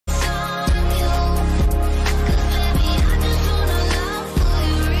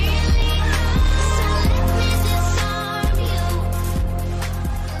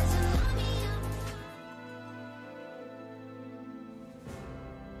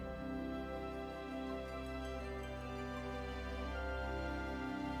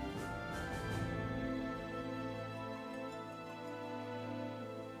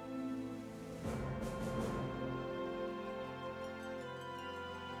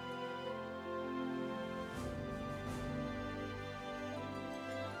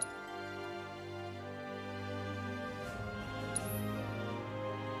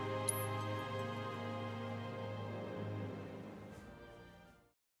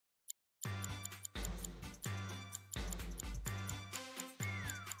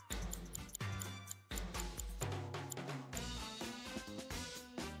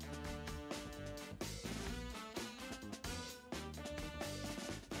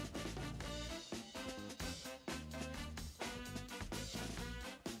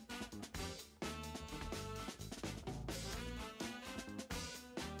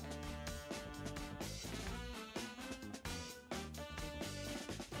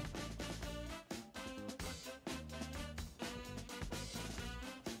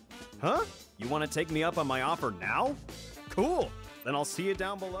Huh? You want to take me up on my offer now? Cool. Then I'll see you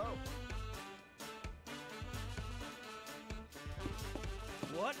down below.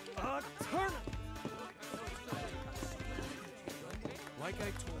 What a turn! Like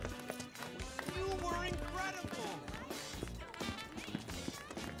I told you. You were incredible!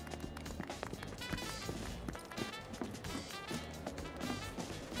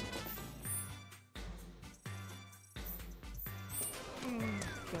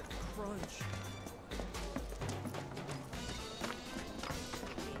 That crunch.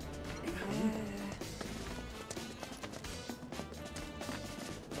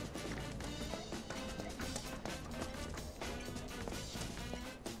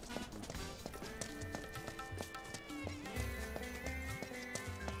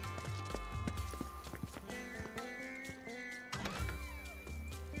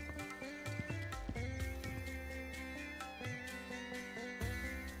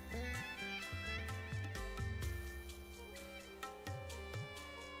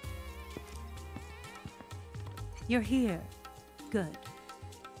 You're here. Good.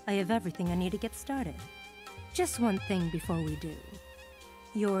 I have everything I need to get started. Just one thing before we do.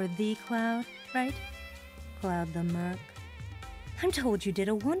 You're the Cloud, right? Cloud the Merc. I'm told you did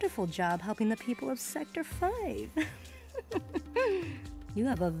a wonderful job helping the people of Sector 5. You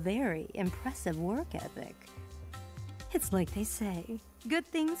have a very impressive work ethic. It's like they say, good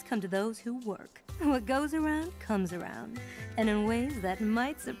things come to those who work. What goes around comes around, and in ways that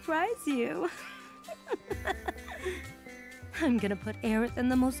might surprise you. I'm gonna put Aerith in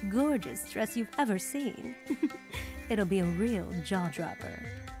the most gorgeous dress you've ever seen. It'll be a real jaw-dropper.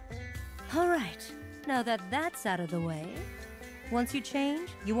 All right, now that that's out of the way, once you change,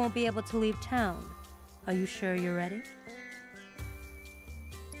 you won't be able to leave town. Are you sure you're ready?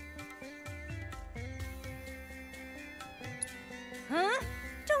 Huh?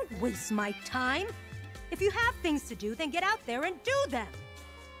 Don't waste my time. If you have things to do, then get out there and do them.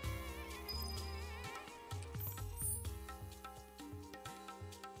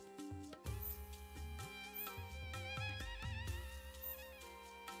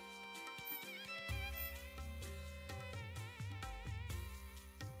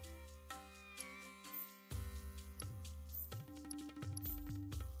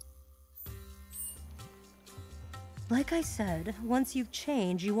 Like I said, once you've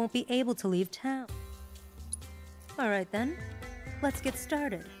changed, you won't be able to leave town. Alright then, let's get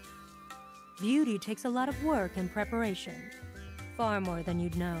started. Beauty takes a lot of work and preparation. Far more than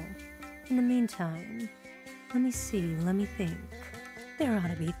you'd know. In the meantime, let me think. There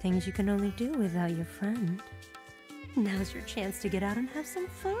ought to be things you can only do without your friend. Now's your chance to get out and have some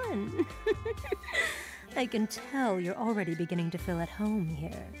fun. I can tell you're already beginning to feel at home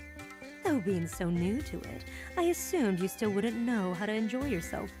here. Though being so new to it, I assumed you still wouldn't know how to enjoy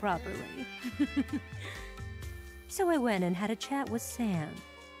yourself properly. So I went and had a chat with Sam.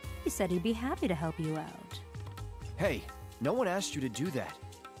 He said he'd be happy to help you out. Hey, no one asked you to do that.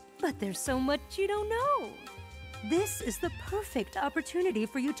 But there's so much you don't know. This is the perfect opportunity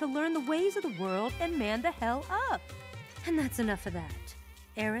for you to learn the ways of the world and man the hell up. And that's enough of that.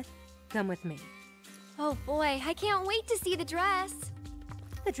 Aerith, come with me. Oh boy, I can't wait to see the dress.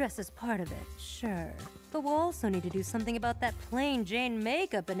 The dress is part of it, sure. But we'll also need to do something about that plain Jane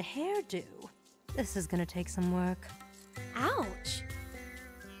makeup and hairdo. This is gonna take some work. Ouch.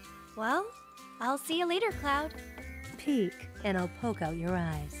 Well, I'll see you later, Cloud. Peek, and I'll poke out your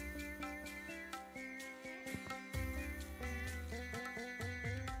eyes.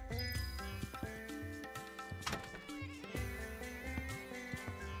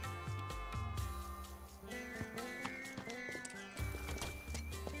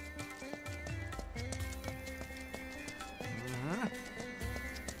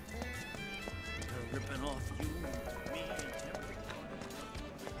 Ripping off you, me, and everything.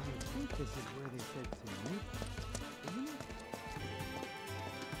 I think this is where they said to meet, isn't it?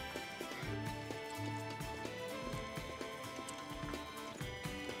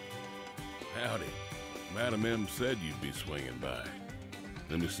 Howdy. Madam M said you'd be swinging by.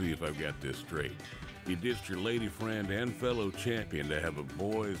 Let me see if I've got this straight. You ditched your lady friend and fellow champion to have a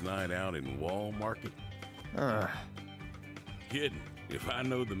boys' night out in Wall Market? Kidding. If I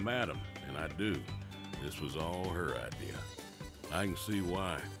know the madam, and I do, this was all her idea. I can see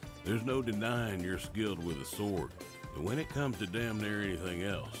why. There's no denying you're skilled with a sword, but when it comes to damn near anything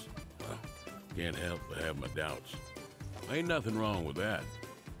else, well, can't help but have my doubts. Ain't nothing wrong with that,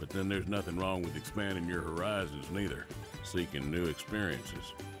 but then there's nothing wrong with expanding your horizons neither, seeking new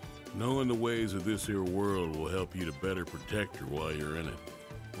experiences. Knowing the ways of this here world will help you to better protect her while you're in it.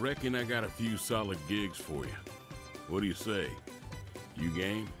 Reckon I got a few solid gigs for you. What do you say? You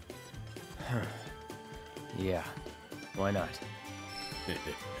game? Yeah, why not?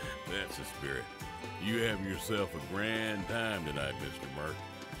 That's the spirit. You have yourself a grand time tonight, Mr. Merc.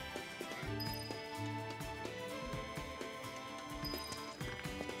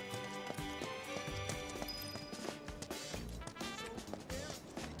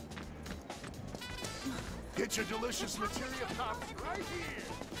 Get your delicious materia pops right here.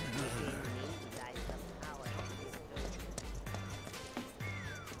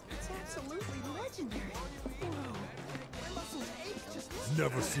 It's absolutely legendary. Whoa. My muscles ache just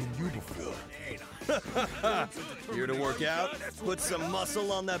Never seen you before. Here to work out? Put some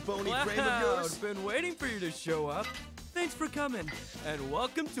muscle on that bony frame of yours? Been waiting for you to show up. Thanks for coming, and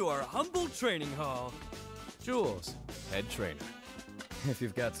welcome to our humble training hall. Jules, head trainer. If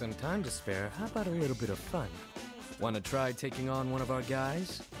you've got some time to spare, how about a little bit of fun? Want to try taking on one of our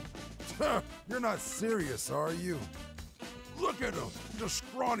guys? You're not serious, are you? Look at him. He's a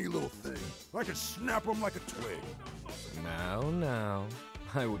scrawny little thing. I could snap him like a twig. Now.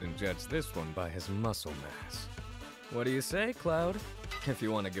 I wouldn't judge this one by his muscle mass. What do you say, Cloud? If you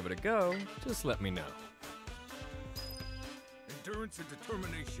want to give it a go, just let me know. endurance and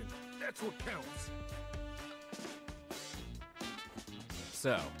determination. That's what counts.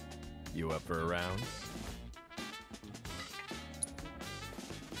 So, you up for a round?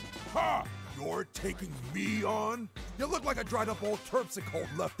 Ha! You're taking me on? You look like a dried up old terpsichore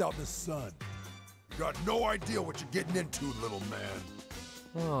left out in the sun. You got no idea what you're getting into, little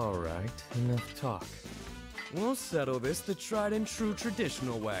man. All right, enough talk. We'll settle this the tried and true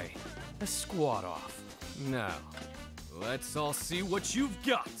traditional way. A squat off. Now, let's all see what you've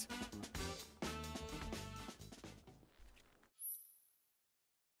got.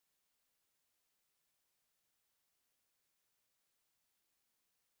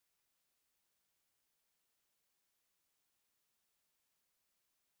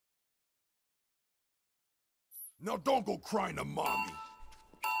 Now don't go crying to mommy.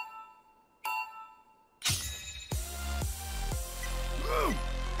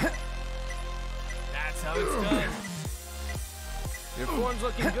 That's how it's done. Your form's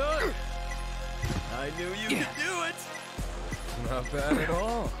looking good. I knew you could do it. Not bad at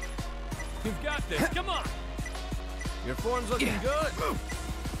all. You've got this. Come on. Your form's looking good.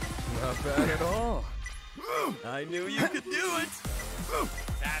 Not bad at all. I knew you could do it.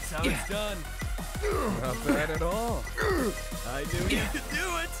 That's how it's done. Not bad at all. I knew you could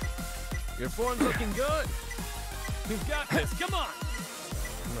do it. Your form's looking good. You've got this. Come on.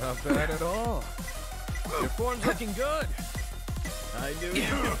 Not bad at all. Your form's looking good. I knew you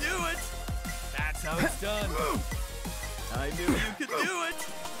could do it. That's how it's done. I knew you could do it.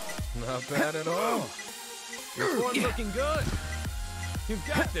 Not bad at all. Your form's looking good. You've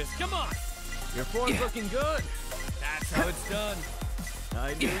got this. Come on. Your form's looking good. That's how it's done.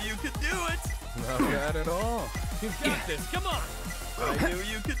 I knew you could do it. Not bad at all. You've got this. Come on. I knew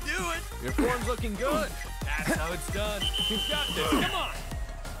you could do it. Your form's looking good. That's how it's done. You've got this. Come on.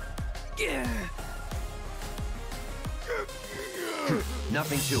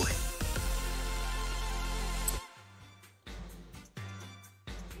 Nothing to it.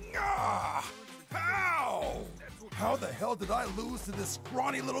 Ah! How? How the hell did I lose to this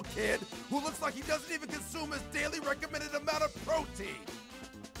scrawny little kid who looks like he doesn't even consume his daily recommended amount of protein?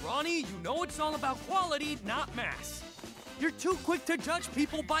 Ronnie, you know it's all about quality, not mass. You're too quick to judge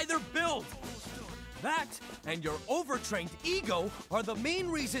people by their build. That and your overtrained ego are the main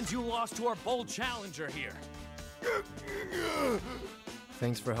reasons you lost to our bold challenger here.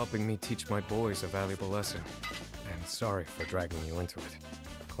 Thanks for helping me teach my boys a valuable lesson. And sorry for dragging you into it.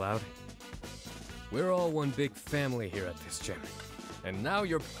 Cloud, we're all one big family here at this gym. And now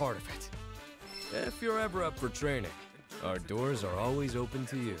you're part of it. If you're ever up for training, our doors are always open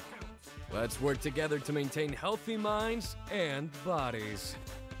to you. Let's work together to maintain healthy minds and bodies.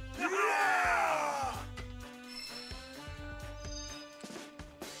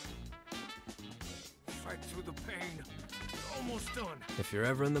 Fight through the pain. Almost done. If you're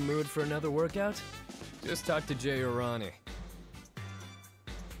ever in the mood for another workout, just talk to Jay or Ronnie.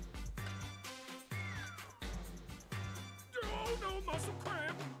 Oh no, muscle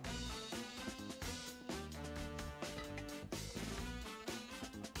cramp.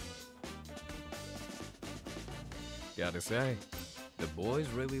 Gotta say, the boys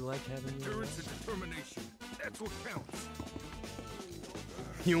really like having you. Endurance and determination. That's what counts.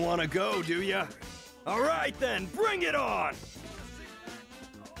 You wanna go, do ya? All right then, bring it on!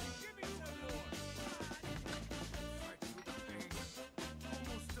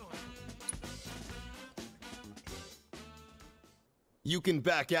 You can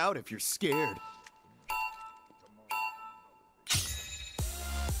back out if you're scared.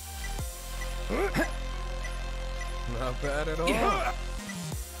 Not bad at all.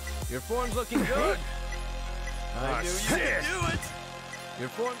 Your form's looking good. I knew you could do it! Your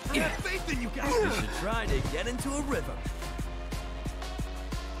form. I have faith in you guys! You should try to get into a rhythm.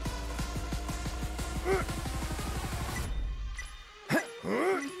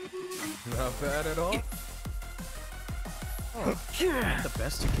 Not bad at all. Oh, the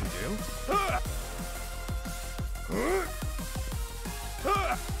best you can do.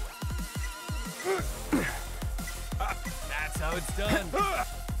 That's how it's done.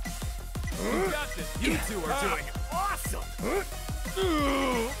 You got this. You two are doing awesome.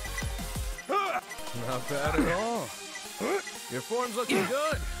 Not bad at all. Your form's looking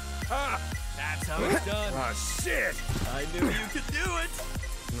good. That's how it's done. Ah, shit! I knew you could do it!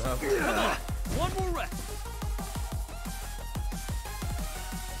 Not Come bad. on. One more rep.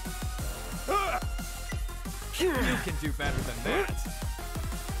 You can do better than that.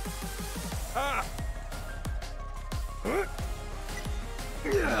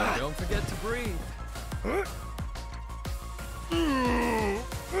 Now don't forget to breathe.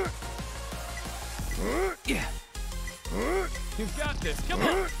 You've got this. Come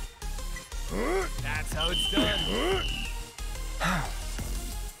on. That's how it's done.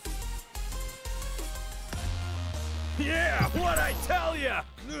 Yeah, what'd I tell ya?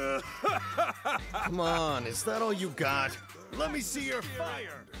 Come on, is that all you got? Let me see your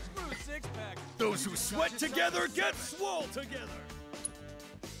fire! Those who sweat together get swole together!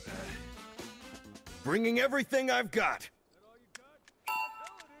 Bringing everything I've got!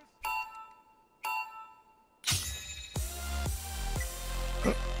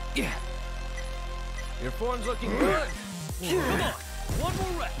 Your form's looking good. Come on. One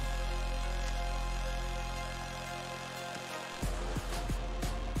more rep.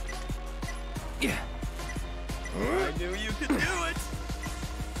 I knew you could do it!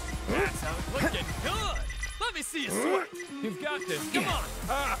 That's how it's looking good. Let me see you sweat. You've got this. Come on.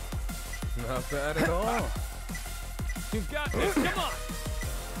 Not bad at all. You've got this. Come on.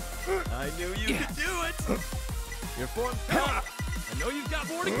 I knew you could do it! Your form. I know you've got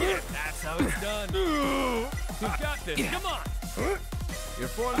more to give. That's how it's done. You've got this. Come on. Your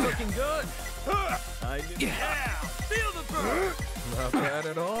form's looking good. I knew. Yeah. Feel the burn. Not bad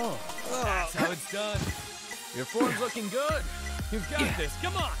at all. That's how it's done. Your form's looking good. You've got this.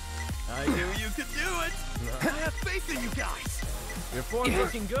 Come on. I knew you could do it! I have faith in you guys! Your form's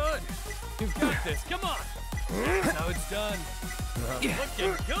looking good. You've got this. Come on. That's how it's done.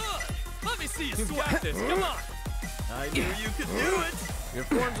 Looking good. Let me see you You've sweat. got this. Come on. I knew you could do it! Your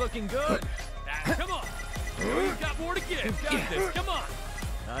form's looking good. Come on. I know you've got more to give. You've got this. Come on.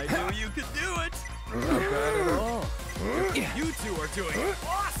 I knew you could do it! Not bad at all. You two are doing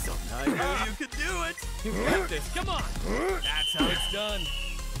awesome. I knew you could do it! You've got this. Come on. That's how it's done.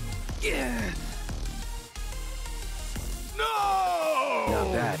 No! Not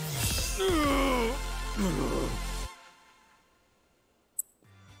bad.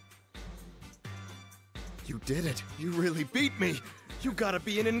 You did it! You really beat me! You gotta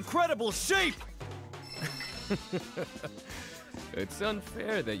be in incredible shape! It's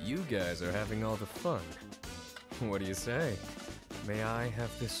unfair that you guys are having all the fun. What do you say? May I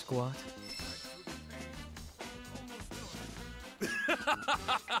have this squat?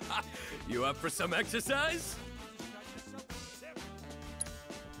 You up for some exercise?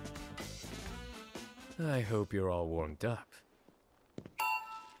 I hope you're all warmed up.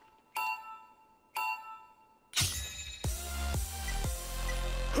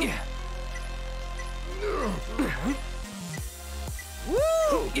 Woo!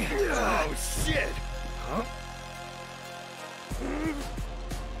 Oh, shit! Huh?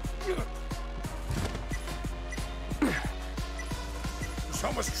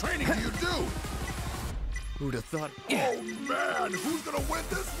 How much training do you do? Who'd have thought? Oh man, who's gonna win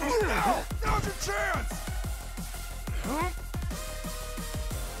this one now? Now's your chance!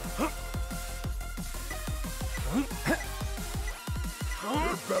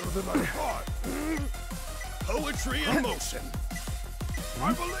 You're better than I thought. Poetry in motion.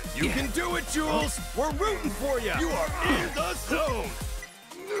 I believe You can do it, Jules! We're rooting for you! You are in the zone!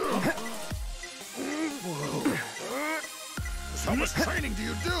 How much training do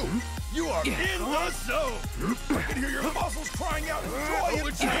you do? You are in the zone! I can hear your muscles crying out joy and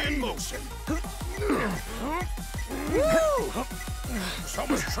Poetry in pain. motion! How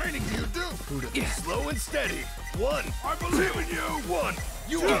much training do you do? Slow and steady. One. I believe in you. One.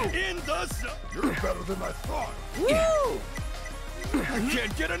 You are in the zone! You're better than I thought. Woo! I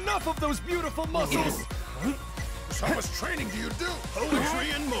can't get enough of those beautiful muscles! How much training do you do?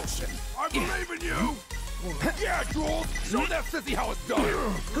 Poetry in motion! I believe in you. Yeah, Jules. Show that sissy how it's done.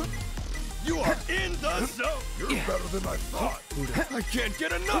 You are in the zone! You're better than I thought. I can't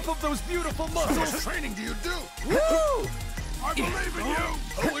get enough of those beautiful How much muscles! training do you do? Woo! I believe in you!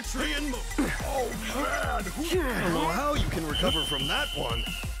 Poetry and motion. Oh, man! I don't know how you can recover from that one.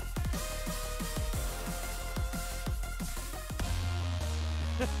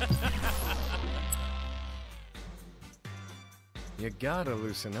 You gotta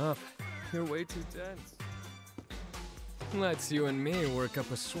loosen up. You're way too tense. Let's you and me work up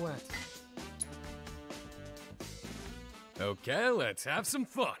a sweat. Okay, let's have some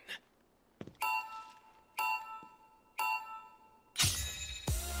fun.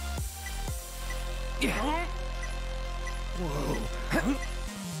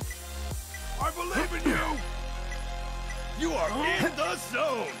 I believe in you! You are in the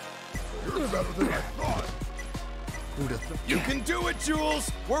zone! You're better than I thought. You can do it,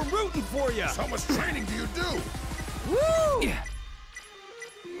 Jules! We're rooting for you! How much training do you do? Woo!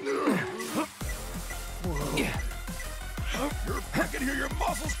 I can hear your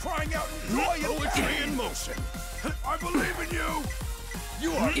muscles crying out in joy and Poetry in motion. I believe in you!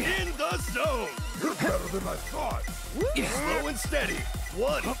 You are in the zone! You're better than I thought. Slow and steady.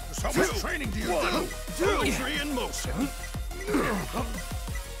 1, How much training do you do? Poetry in motion.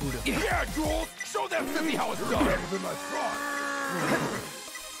 Yeah, Jules! Show that 50 how it's done! Better than I thought.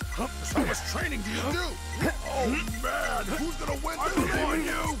 How much training do you do? Oh, man! Who's gonna win this one?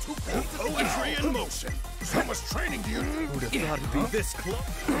 You! Poetry in motion. How much training do you do? Who'd have thought it'd be this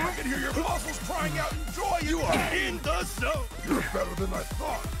close? I can hear your muscles crying out in joy. You are in the zone! You're better than I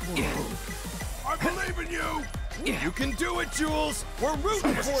thought. I believe in you! You can do it, Jules! We're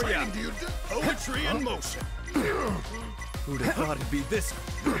rooting How much for you! training do you do? Poetry in motion. Who'd have thought it'd be this?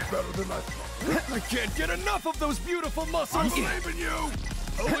 You're better than I thought. I can't get enough of those beautiful I muscles! believe in you!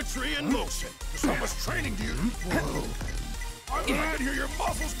 Poetry in motion. How much training do you do? I can hear your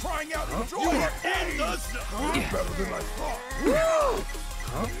muscles crying out in joy. You are in the zone! You're better than I thought.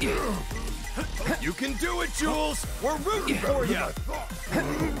 You can do it, Jules! We're rooting for Better you! than I thought.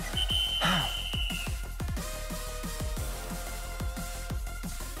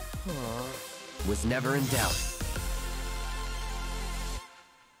 Was never in doubt.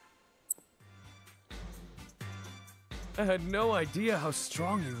 I had no idea how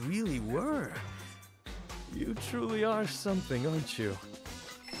strong you really were. You truly are something, aren't you?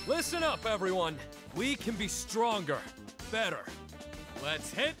 Listen up, everyone. We can be stronger, better.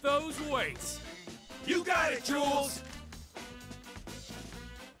 Let's hit those weights. You got it, Jules!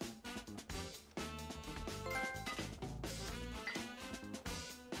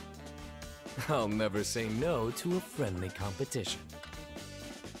 I'll never say no to a friendly competition.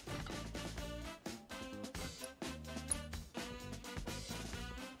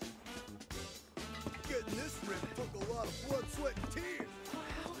 Getting this ring took a lot of blood, sweat, and tears.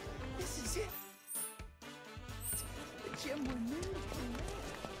 Wow, this is it. The gym we're made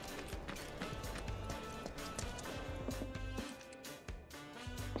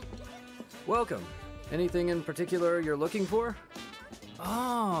for. Welcome. Anything in particular you're looking for?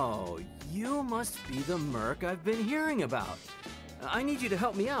 Oh, you must be the merc I've been hearing about. I need you to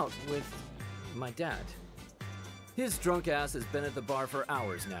help me out with my dad. His drunk ass has been at the bar for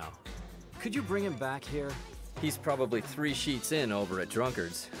hours now. Could you bring him back here? He's probably 3 sheets in over at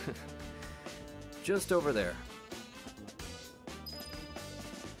Drunkard's. Just over there.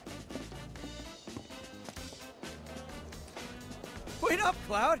 Wait up,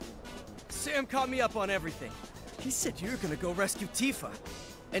 Cloud! Sam caught me up on everything. He said you're gonna go rescue Tifa.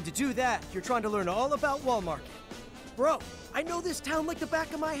 And to do that, you're trying to learn all about Wall Market. Bro, I know this town like the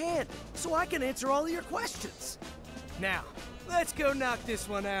back of my hand, so I can answer all of your questions. Now, let's go knock this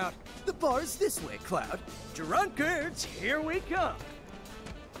one out. The bar's this way, Cloud. Drunkards, here we come.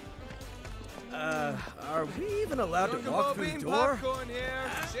 Are we even allowed to walk through the door?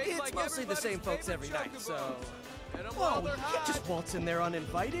 It's mostly the same folks every night, so... Whoa, you can't just waltz in there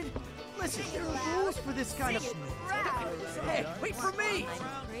uninvited. Listen, there are rules for this kind of... Hey, wait for me!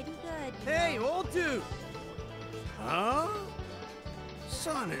 Pretty good. Hey, old dude! Huh?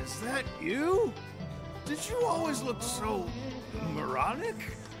 Son, is that you? Did you always look so moronic?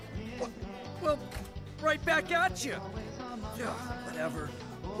 Well, right back at you. Ugh, whatever.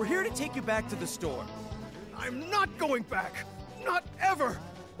 We're here to take you back to the store. I'm not going back. Not ever.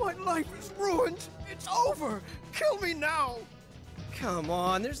 My life is ruined. It's over. Kill me now. Come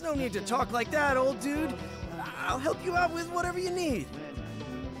on, there's no need to talk like that, old dude. I'll help you out with whatever you need.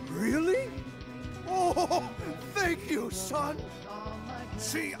 Really? Oh, thank you, son.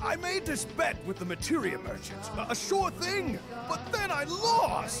 See, I made this bet with the materia merchant, a sure thing, but then I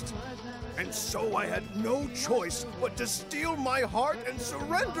lost! And so I had no choice but to steal my heart and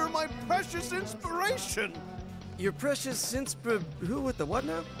surrender my precious inspiration! Your precious who with the what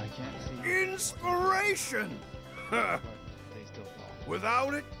now? I can't see. Inspiration!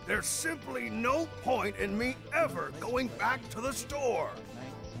 Without it, there's simply no point in me ever going back to the store.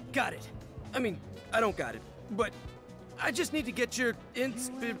 Got it. I mean, I don't got it, but I just need to get your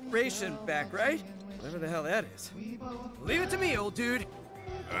inspiration back, right? Whatever the hell that is. Leave it to me, old dude.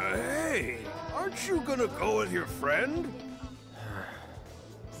 Hey, aren't you gonna go with your friend?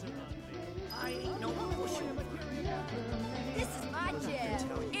 This is my jam.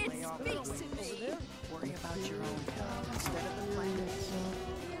 It speaks to me. Worry about your own health instead of the planet's.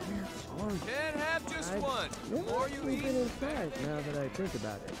 Can't have just one. The more you eat, inside now that I think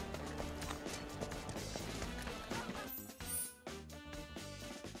about it.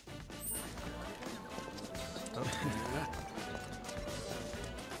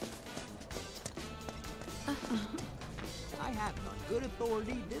 I have it on good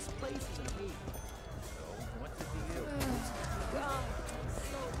authority. This place is a haven. So, what's the deal? God,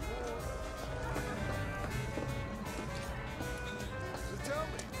 so bored. So tell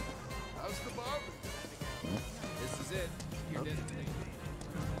me, how's the barbecue? this is it. Your destination.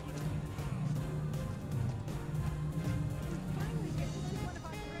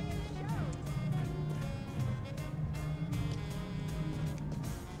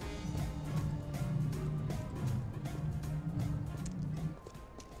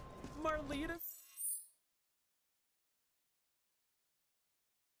 Marlita?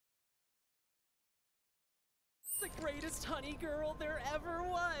 The greatest honey girl there ever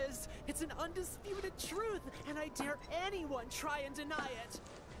was. It's an undisputed truth, and I dare anyone try and deny it.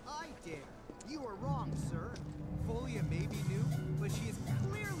 I dare. You are wrong, sir. Folia may be new, but she is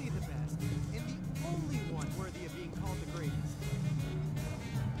clearly the best, and the only one worthy of being called the greatest.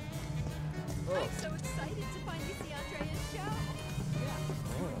 I'm so excited to finally see Andrea's show.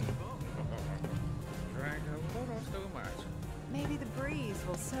 Drink a little too much. Maybe the breeze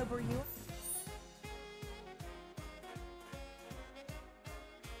will sober you up.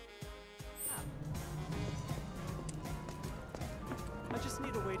 I just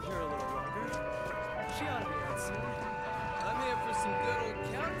need to wait here a little longer. She ought to be out soon. I'm here for some good old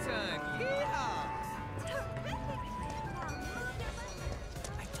count time. Yeehaw!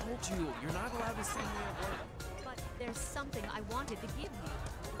 I told you, you're not allowed to sing me a word. But there's something I wanted to give you.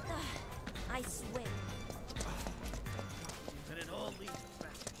 I swear. And it all leads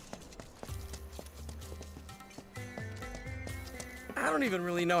back. I don't even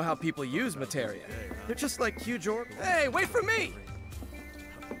really know how people use materia. They're just like huge Hey, wait for me!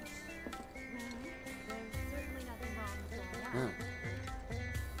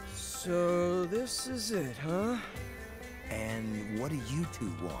 So this is it, huh? And what do you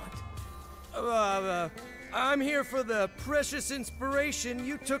two want? I'm here for the precious inspiration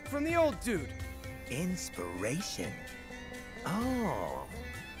you took from the old dude. Inspiration? Oh,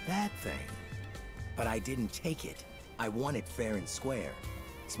 that thing. But I didn't take it. I won it fair and square.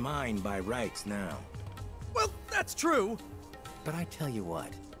 It's mine by rights now. Well, that's true. But I tell you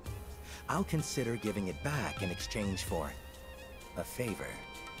what, I'll consider giving it back in exchange for a favor.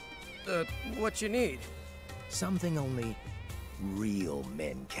 What you need? Something only real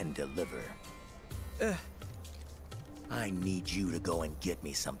men can deliver. I need you to go and get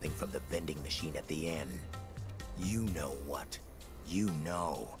me something from the vending machine at the inn. You know what. You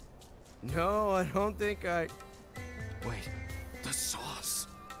know. No, I don't think I... Wait, the sauce.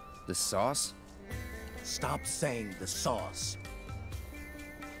 The sauce? Stop saying the sauce.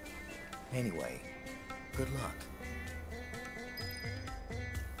 Anyway, good luck.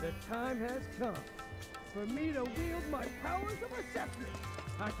 The time has come for me to wield my powers of a scepter.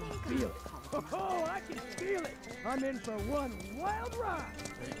 I can feel it. Oh, I can feel it. I'm in for one wild ride.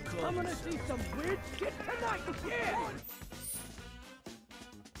 I'm gonna see some weird shit tonight. Yeah!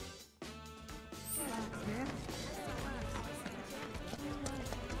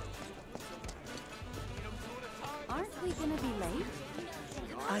 Aren't we gonna be late?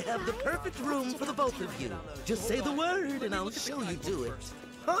 I have the perfect room for the both of you. Just say the word and I'll show you to it.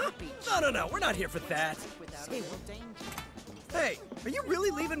 Huh? No, we're not here for that. Hey, are you really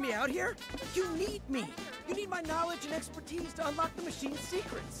leaving me out here? You need me. You need my knowledge and expertise to unlock the machine's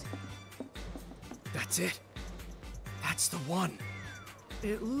secrets. That's it. That's the one.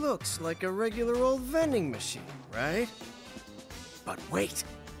 It looks like a regular old vending machine, right? But wait.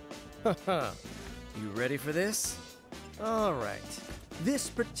 You ready for this? All right. This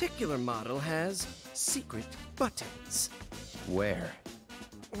particular model has secret buttons. Where?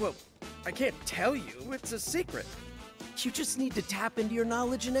 Well, I can't tell you. It's a secret. You just need to tap into your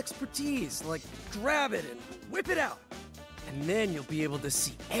knowledge and expertise, like grab it and whip it out. And then you'll be able to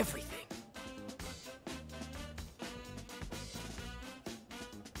see everything.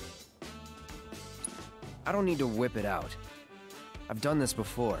 I don't need to whip it out. I've done this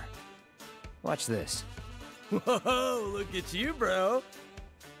before. Watch this. Whoa, look at you, bro.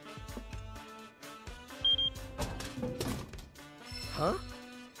 Huh?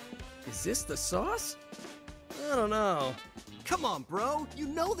 Is this the sauce? I don't know. Come on, bro. You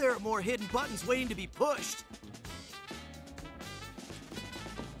know there are more hidden buttons waiting to be pushed.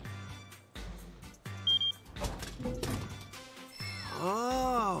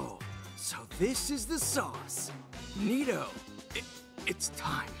 Oh, so this is the sauce. Neato. It's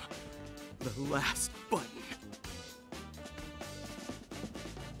time. The last button.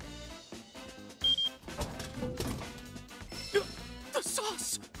 The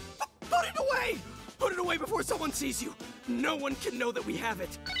sauce! Put it away! Put it away before someone sees you. No one can know that we have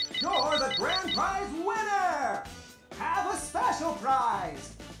it. You're the grand prize winner! Have a special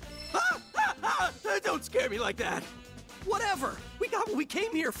prize! Don't scare me like that. Whatever. We got what we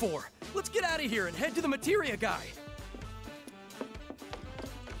came here for. Let's get out of here and head to the materia guy.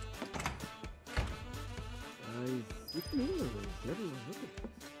 This is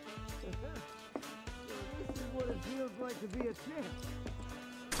what it feels like to be a champ.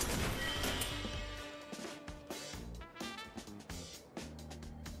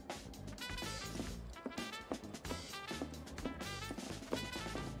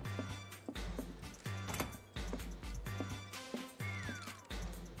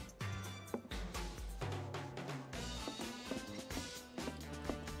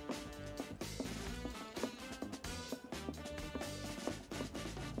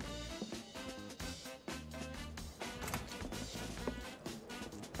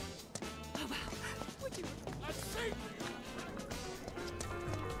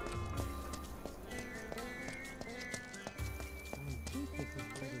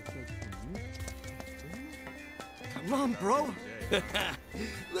 Come on, bro.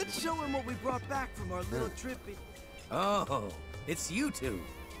 Let's show him what we brought back from our little trip. Oh, it's you two.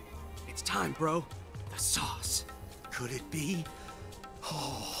 It's time, bro. The sauce. Could it be?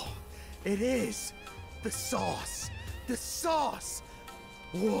 Oh, it is. The sauce. The sauce.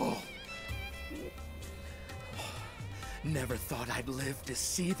 Whoa. Never thought I'd live to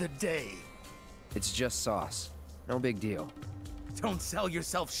see the day. It's just sauce. No big deal. Don't sell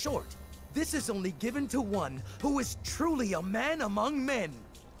yourself short. This is only given to one who is truly a man among men.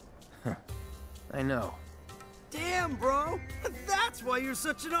 I know. Damn, bro. That's why you're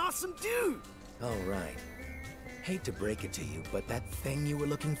such an awesome dude. All right. Hate to break it to you, but that thing you were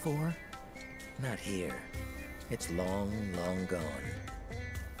looking for? Not here. It's long, long gone.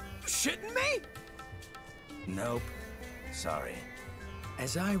 Shitting me? Nope. Sorry.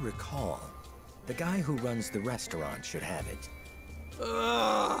 As I recall, the guy who runs the restaurant should have it.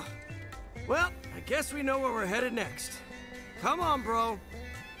 Well, I guess we know where we're headed next. Come on, bro.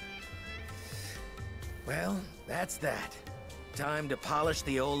 Well, that's that. Time to polish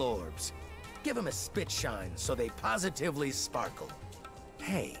the old orbs. Give them a spit shine so they positively sparkle.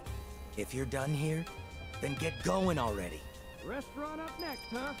 Hey, if you're done here, then get going already. Restaurant up next,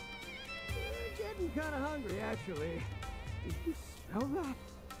 huh? Getting kind of hungry, actually. Did you smell that?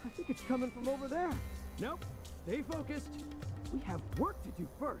 I think it's coming from over there. Nope. Stay focused. We have work to do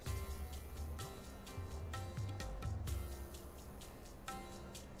first.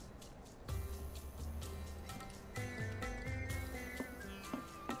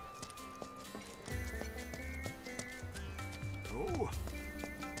 Oh.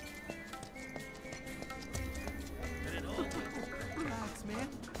 Relax, man.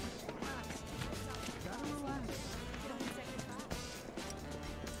 Gotta relax.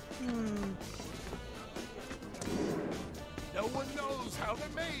 No one knows how they're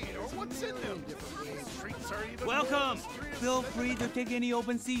made or what's in them. Streets are even Welcome. more Feel free to take any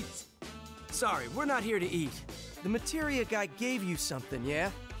open seats. Sorry, we're not here to eat. The materia guy gave you something,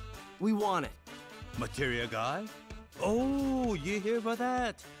 yeah? We want it. Materia guy? Oh, you here for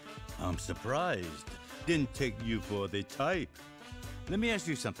that? I'm surprised. Didn't take you for the type. Let me ask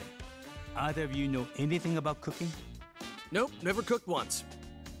you something. Either of you know anything about cooking? Nope, never cooked once.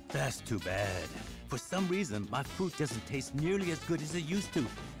 That's too bad. For some reason, my food doesn't taste nearly as good as it used to.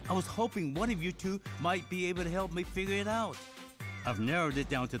 I was hoping one of you two might be able to help me figure it out. I've narrowed it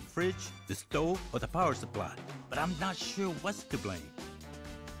down to the fridge, the stove, or the power supply, but I'm not sure what's to blame.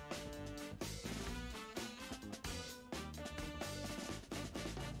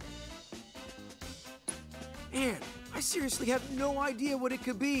 Ann, I seriously have no idea what it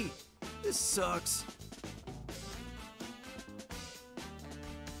could be. This sucks.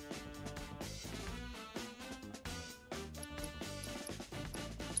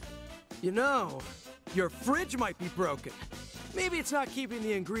 You know, your fridge might be broken. Maybe it's not keeping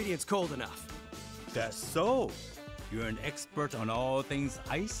the ingredients cold enough. That's so. You're an expert on all things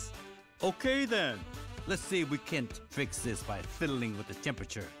ice? Okay then. Let's see if we can't fix this by fiddling with the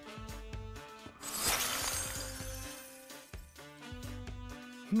temperature.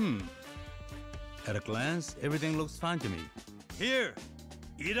 At a glance, everything looks fine to me. Here,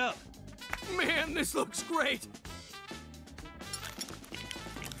 eat up. Man, this looks great.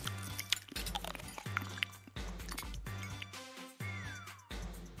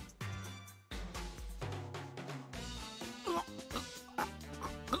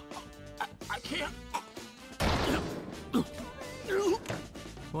 I can't.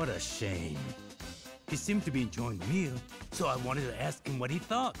 What a shame. He seemed to be enjoying the meal, so I wanted to ask him what he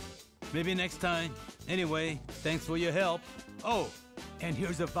thought. Maybe next time. Anyway, thanks for your help. Oh, and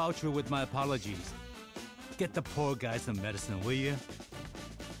here's a voucher with my apologies. Get the poor guy some medicine, will you?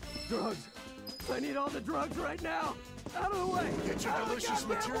 Drugs. I need all the drugs right now. Out of the way. Get your delicious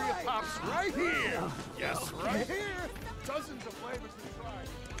materia pops right here. Yes, right here. Dozens of flavors to try.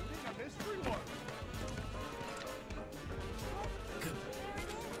 You think a mystery one?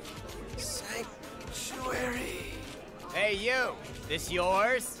 Sanctuary. Hey, you. This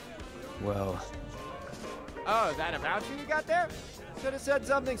yours? Well... Oh, is that a voucher you got there? Should have said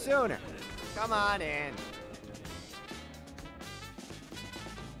something sooner. Come on in.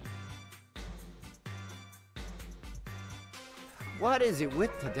 What is it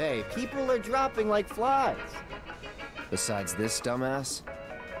with today? People are dropping like flies. Besides this dumbass?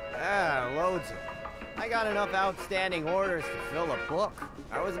 Ah, loads of them. I got enough outstanding orders to fill a book.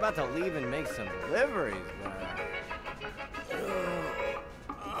 I was about to leave and make some deliveries, but...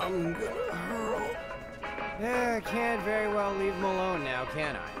 I'm gonna hurl. Yeah, I can't very well leave him alone now,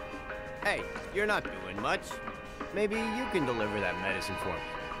 can I? Hey, you're not doing much. Maybe you can deliver that medicine for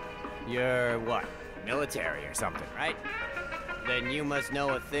me. You're, what, military or something, right? Then you must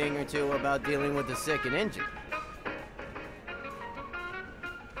know a thing or two about dealing with the sick and injured.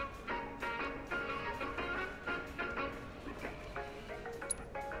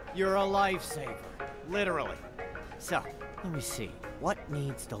 You're a lifesaver, literally. So, let me see. What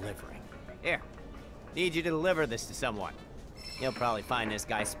needs delivering? Here. Need you to deliver this to someone. You'll probably find this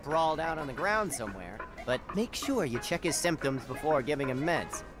guy sprawled out on the ground somewhere, but make sure you check his symptoms before giving him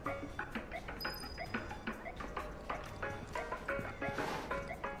meds.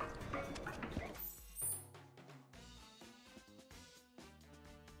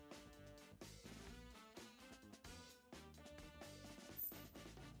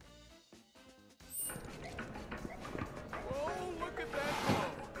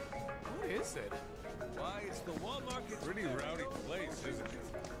 Why, it's the Wall Market. Pretty rowdy place, isn't it?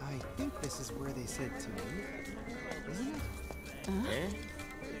 I think this is where they said to meet, isn't it? Eh?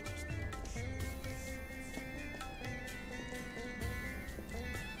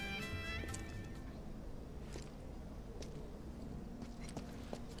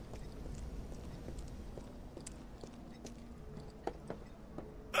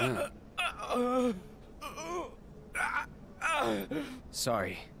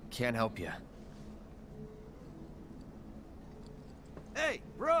 Sorry, can't help you. Hey,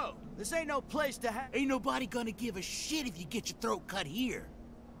 bro, this ain't no place to have. Ain't nobody gonna give a shit if you get your throat cut here.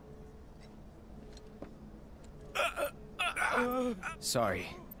 Sorry,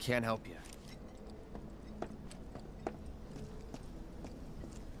 can't help you.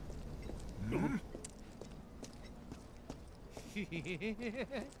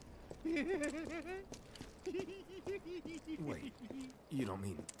 Wait, you don't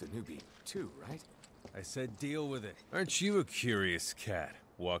mean the newbie too, right? I said deal with it. Aren't you a curious cat,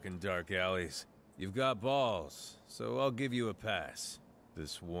 walking dark alleys? You've got balls, so I'll give you a pass.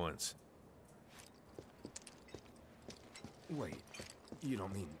 This once. Wait, you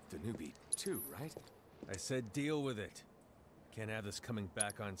don't mean the newbie too, right? I said deal with it. Can't have this coming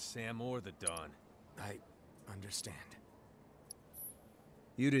back on Sam or the Dawn. I understand.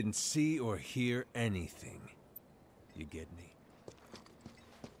 You didn't see or hear anything. You get me?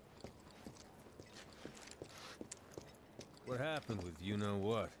 What happened with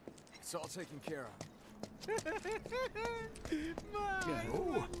you-know-what? It's all taken care of. My,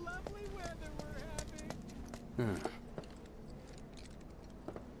 what lovely weather we're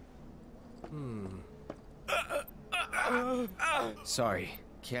having. Sorry,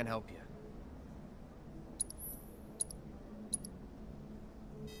 can't help you.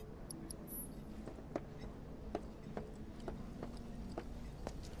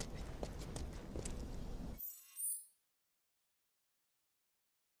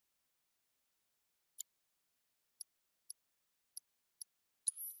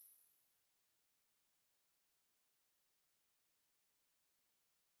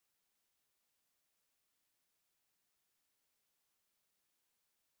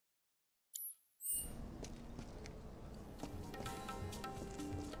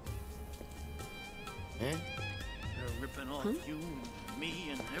 Oh, you, me,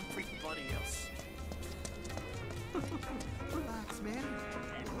 and everybody else. Relax, man.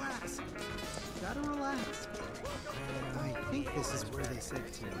 Relax. Gotta relax. I think this is where they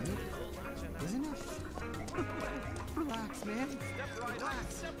said to meet, isn't it? Relax, man.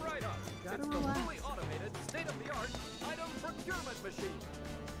 Relax. Step right up. Gotta It's relax. the fully automated, state-of-the-art item procurement machine.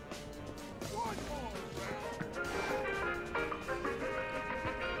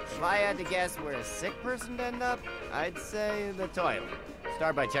 If I had to guess where a sick person'd end up, I'd say the toilet.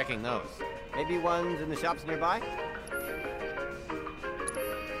 Start by checking those. Maybe ones in the shops nearby?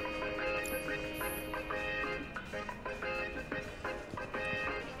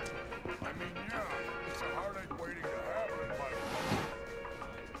 I mean, yeah, it's a heartache waiting to happen,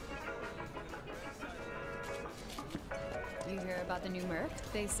 but... You hear about the new merc?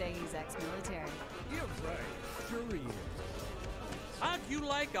 They say he's ex-military. Yeah, right. Sure he is. How'd you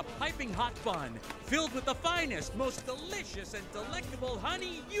like a piping hot bun filled with the finest, most delicious and delectable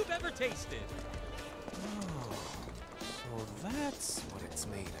honey you've ever tasted? Oh, so that's what it's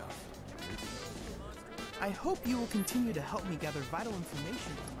made of. I hope you will continue to help me gather vital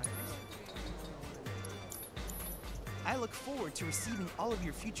information for my research. I look forward to receiving all of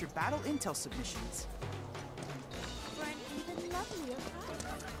your future battle intel submissions. For an even lovelier price.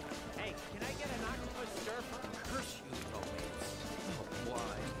 Hey, can I get an octopus stir-fry? Curse you, romance. Oh,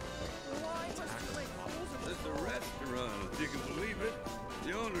 why? Why must you make fools of This is a restaurant, if you can believe it.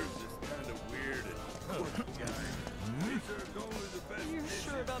 The owner's just kind of weird and quirky guy. He serves only the best You're dishes.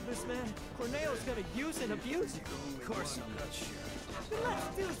 sure about this, man? Corneo's gonna use and abuse you. Of course I'm not sure. Let's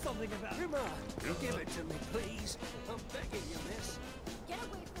do something about it. Come on. Give it to me, please. I'm begging you, miss. Get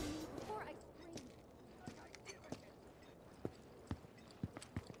away from me before I scream.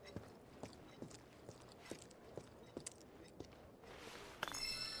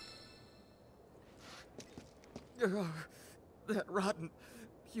 That rotten,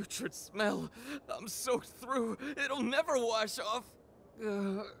 putrid smell. I'm soaked through. It'll never wash off.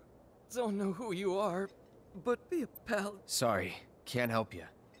 Don't know who you are, but be a pal. Sorry, can't help you.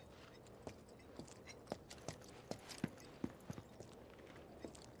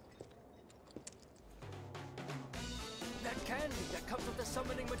 That candy that comes with the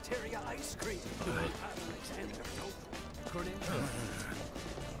summoning materia ice cream. Alexander, nope. Cornelius.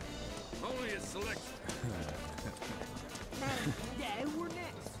 Only a select. Yeah, we're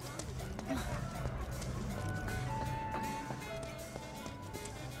next.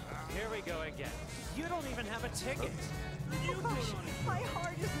 Here we go again. You don't even have a ticket. Oh gosh, my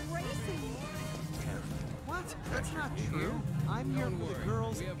heart is racing. What? That's not true. I'm here for the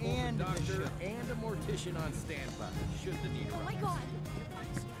girls We have both and a the doctor show. and a mortician on standby. Should the need Oh my arise. god.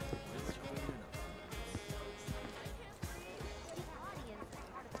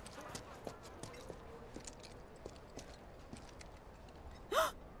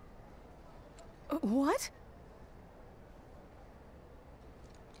 What?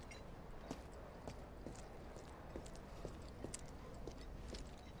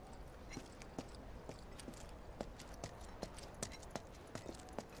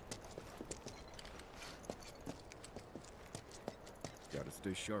 Gotta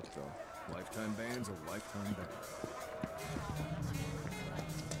stay sharp, though. Lifetime ban's a lifetime ban.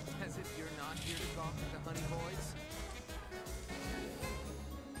 As if you're not here to talk to the honey boys.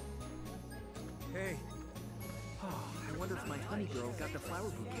 Hey. Oh, I wonder if my honey girl got the flower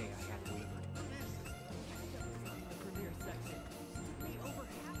bouquet I had waiting.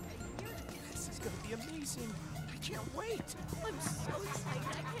 This is gonna be amazing. I can't wait. I'm so excited.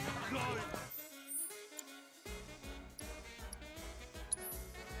 I can't.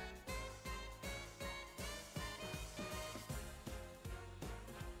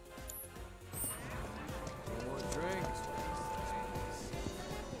 No more drinks.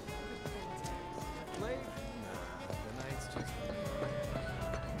 Late? Nah, the night's just...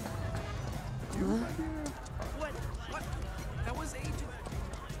 What? What? That was ages.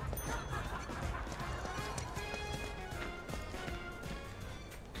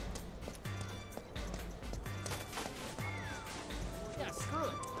 Yeah, screw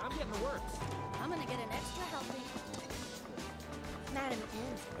it. I'm getting the works. I'm gonna get an extra helping. Madam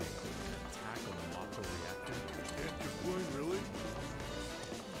N. Tackle the Mako reactor. Can't you point, really?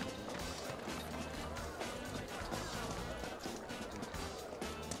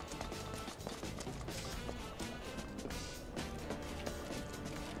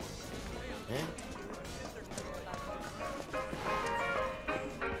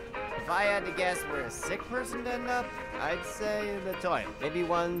 If I had to guess where a sick person'd end up, I'd say the toilet. Maybe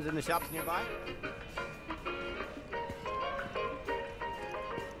ones in the shops nearby?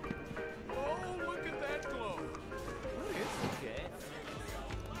 Oh, look at that glow.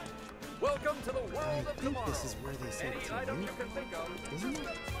 Welcome to the world of tomorrow. This is where they said Any item you can think of. isn't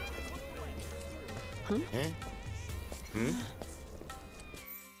it? Hmm?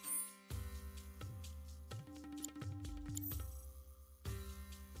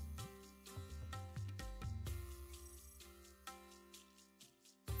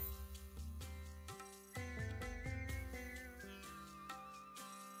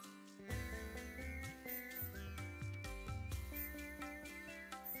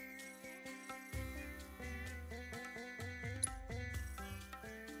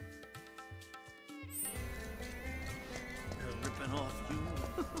 Ripping off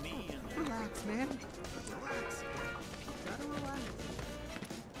you, me, and Relax, man. Relax. Gotta relax.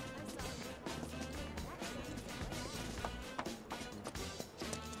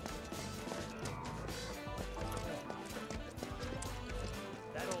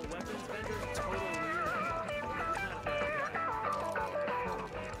 That old weapons vendor's total weird.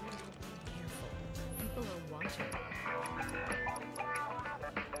 People are watching.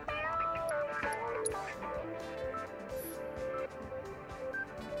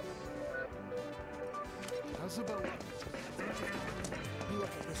 How's about Look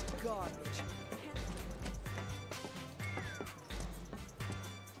at this garbage.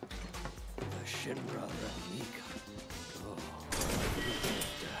 the Shinra replica. Oh, I'd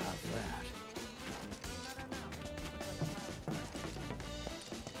love to have that.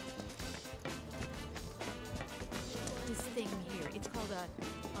 This thing here, it's called a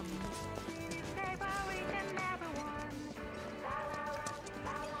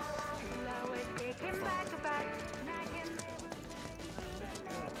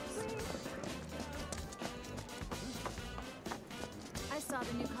I saw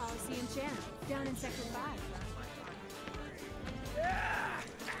the new Coliseum channel down in Sector 5.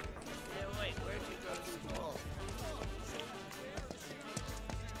 Wait, where'd you go to school?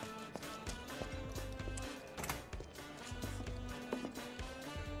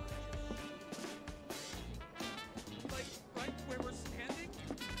 Like, right where we're standing?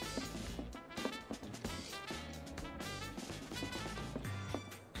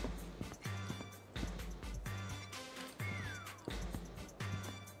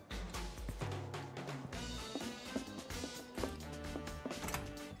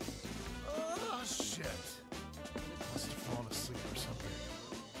 Oh, shit. Must have fallen asleep or something.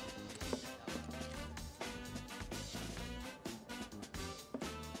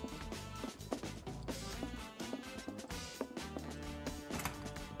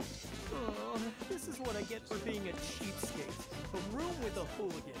 Oh, this is what I get for being a cheapskate. A room with a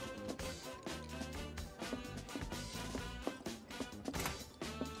hooligan.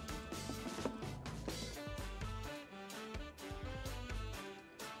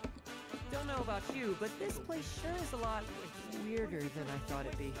 Don't know about you, but this place sure is a lot weirder than I thought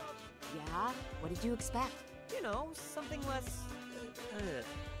it'd be. Yeah? What did you expect? You know, something less...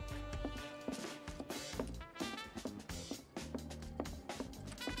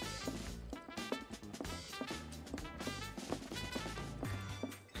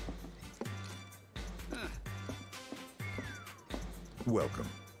 Welcome.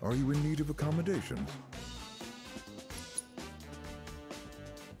 Are you in need of accommodations?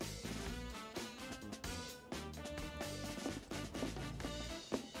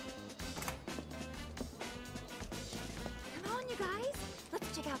 Come on, you guys.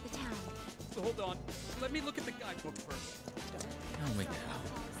 Let's check out the town. Hold on. Let me look at the guidebook first. Tell me now.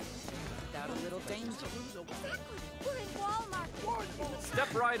 Without a little danger. Exactly. We're in Walmart.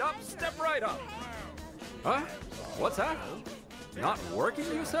 Step right up, step right up. Huh? What's that? Not working,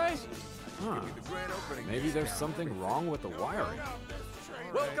 you say? Huh. Maybe there's something wrong with the wiring.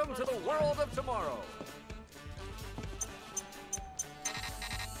 Welcome to the world of tomorrow.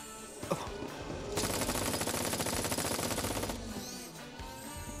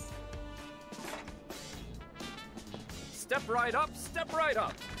 Step right up, step right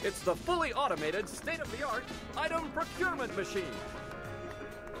up. It's the fully automated, state-of-the-art item procurement machine.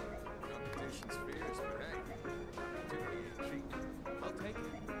 Competition's fierce, but hey, treat. I'll take it.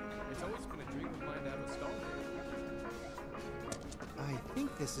 It's always been a dream of mine to have a stall here. I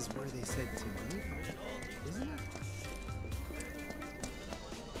think this is where they said to meet, isn't it?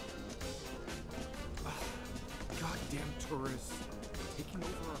 Goddamn tourists. Taking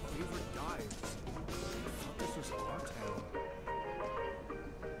over our favorite dives. I thought this was our town.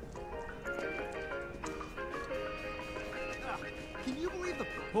 Can you believe the...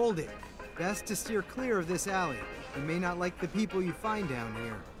 Hold it. Best to steer clear of this alley. You may not like the people you find down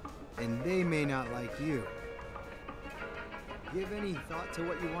here. And they may not like you. Give any thought to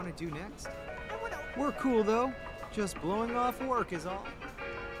what you want to do next? We're cool, though. Just blowing off work is all.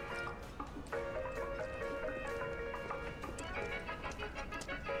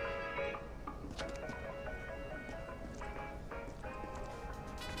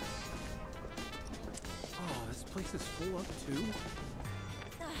 place is full up too?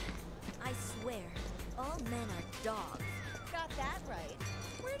 I swear, all men are dogs. Got that right.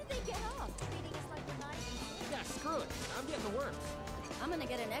 Where did they get off? Treating us like we're not even... Yeah, screw it. I'm getting the works. I'm gonna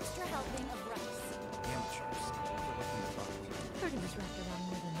get an extra helping of rice. Amateurs. Heard it was wrapped around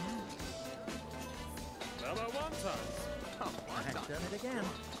more than that. Fellow wontons. Oh, I've done it again.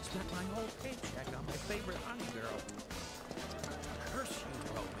 Spent my whole paycheck on my favorite honey girl. Curse you,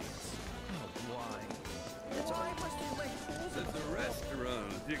 romance. Oh, why? Why must you make fools It's a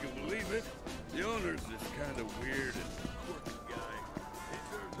restaurant, if you can believe it. The owner's this kind of weird and quirky guy.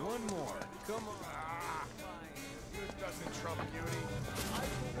 One more. Come on. Ah, good doesn't trump beauty. I,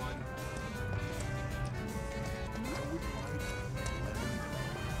 for one, I wouldn't mind lemon.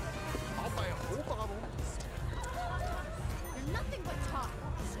 I'll buy a whole bottle. You're nothing but talk.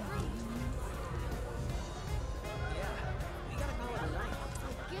 Scream. Yeah, we gotta call it a night.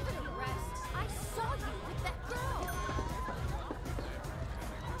 Give it a rest. I saw you with that girl.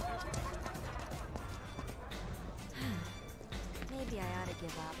 Maybe I ought to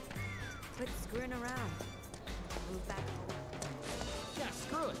give up. Quit screwing around. Move back home. Yeah,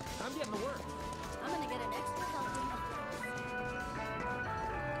 screw it. I'm getting the works. I'm gonna get an extra helping of rice.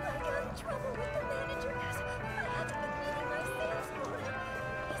 I got in trouble with the manager because I haven't been meeting my sales quota.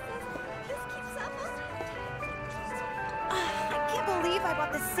 He says this keeps up on I can't believe I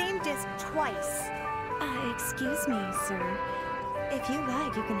bought the same disc twice. Excuse me, sir. If you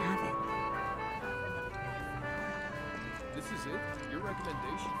like, you can have it. This is it? Your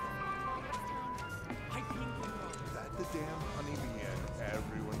recommendation? That the damn honeybee inn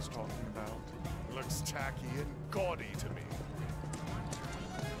everyone's talking about? Looks tacky and gaudy to me.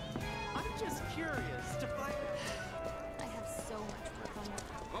 I'm just curious to find... I have so much work on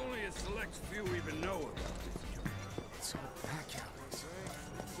my... Only a select few even know about this joint. It's all back alleys.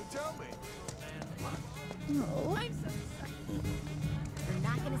 So tell me. No. I'm so sorry. You're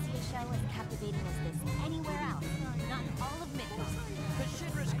not gonna see a show as captivating as this anywhere else. Not in all of Midwest. The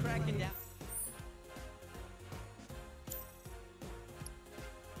Shinra's cracking down.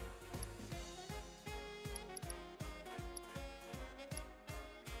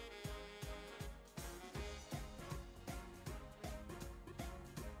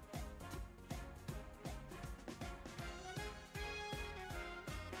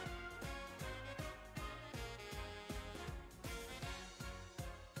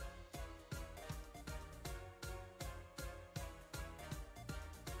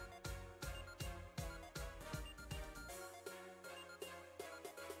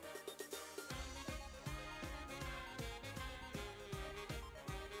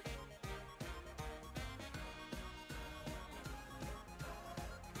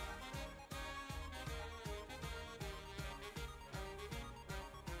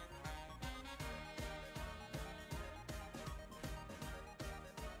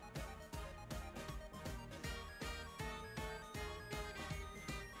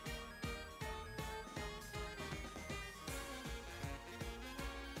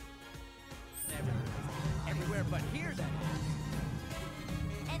 Everywhere but here, that is.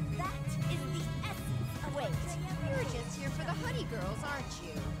 And that is the essence of... Wait, you're just here for the honey girls, aren't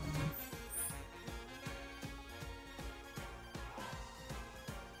you?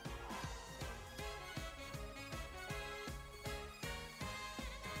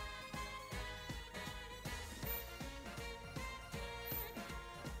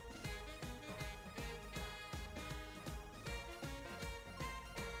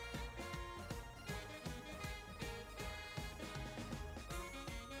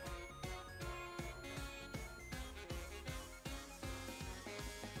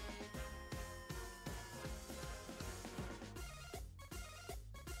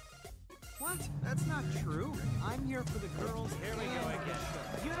 What? That's not true. I'm here for the girls. Here we go again.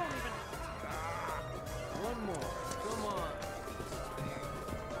 You don't even... One more. Come on.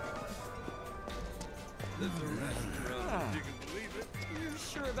 This is a restaurant, if you can believe it. You're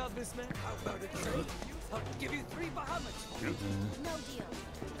sure about this, man? How about a trade? I'll give you 3 Bahamut for it. No deal.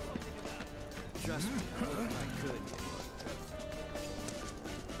 Trust me, I could.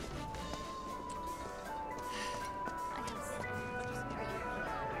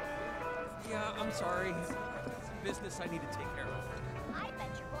 Yeah, I'm sorry. It's business I need to take care of. I bet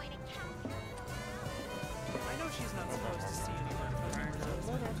you're going to count. I know she's not supposed to see anyone.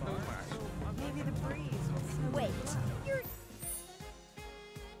 Maybe the breeze will... Wait, you're...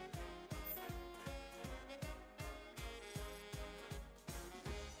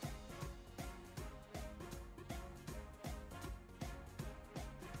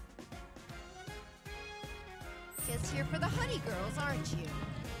 Just here for the honey girls, aren't you?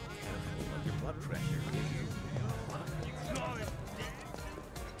 Careful of your blood pressure.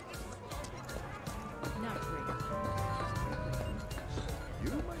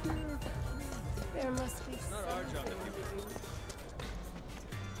 There must be Not our job to keep it.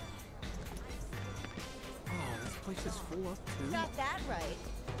 Oh, this place is full up too. Got that right.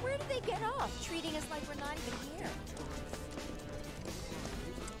 Where did they get off, treating us like we're not even here?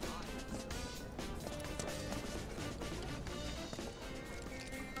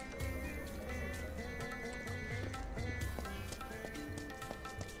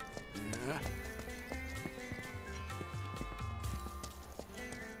 Yeah.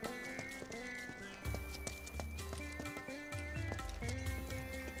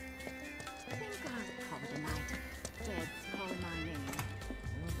 I think I'll call it a night. Dead's calling my name.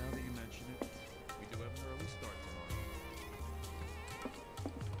 Well, now that you mention it, we do have an early start tomorrow.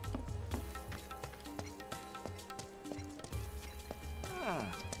 Ah.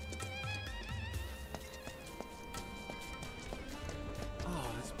 Oh,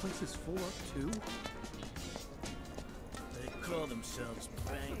 this place is full up too. They call themselves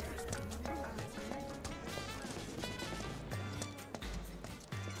bankers.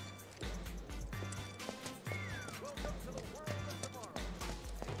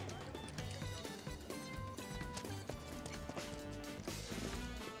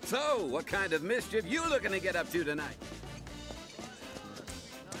 So, what kind of mischief you looking to get up to tonight?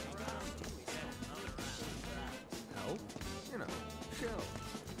 Help? You know, chill.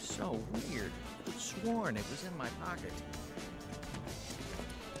 So weird. I'd sworn it was in my pocket.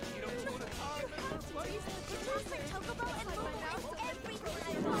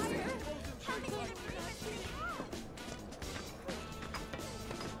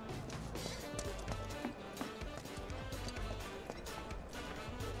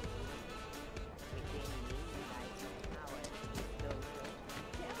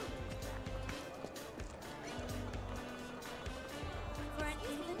 For an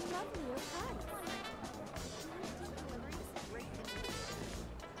even lovelier price.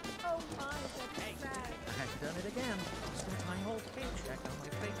 Oh my, that's sad. I've done it again. Spent my whole paycheck on my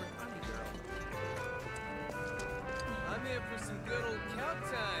favorite honey girl. I'm here for some good old count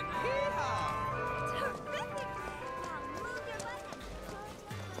time. Yeehaw! Terrific! Now move your buttons.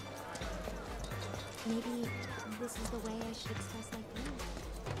 Maybe this is the way I should express my feelings.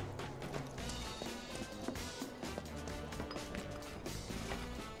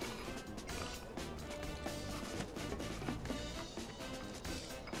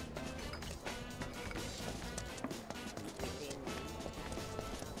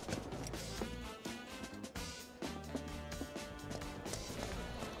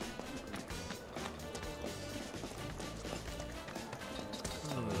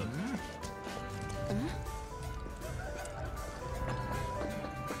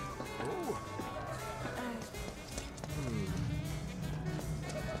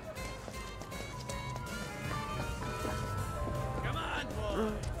 Come on,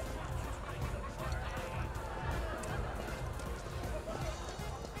 boy!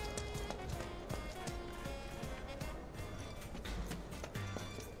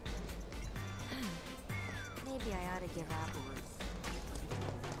 Maybe I ought to give up.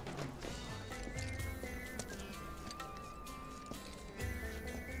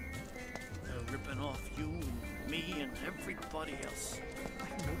 They're ripping off you and me and everybody else. I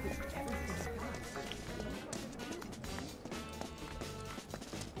noticed everything.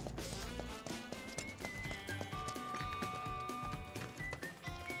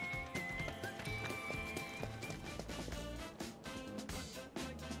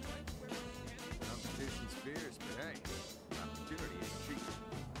 Competition's fierce, but hey, opportunity ain't cheap.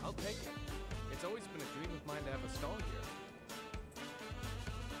 I'll take it. It's always been a dream of mine to have a stall here.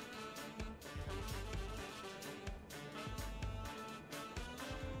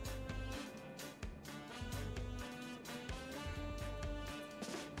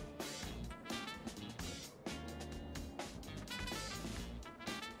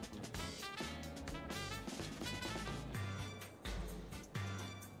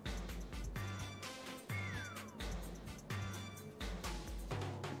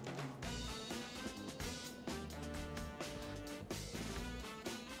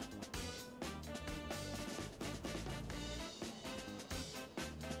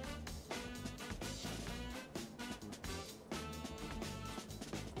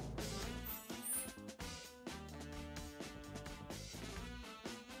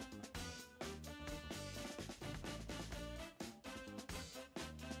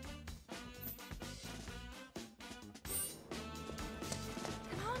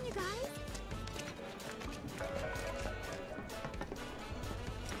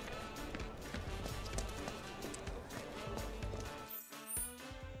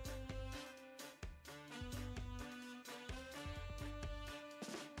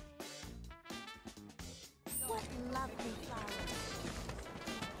 lovely flowers.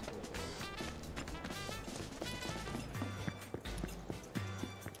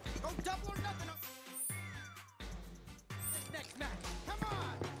 Go double or nothing. This next match. Come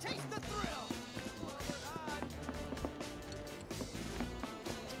on, taste the thrill.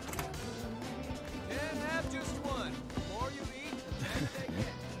 Can't have just one. The more you eat, the better they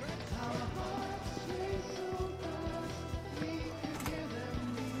get.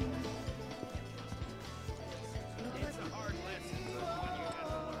 It's a hard lesson, but one you have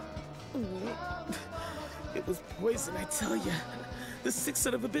to learn. It was poison, I tell ya. The sick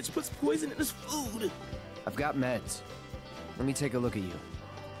son of a bitch puts poison in his food. I've got meds. Let me take a look at you.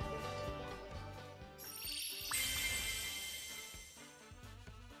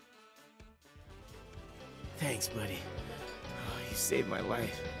 Thanks, buddy. Oh, you saved my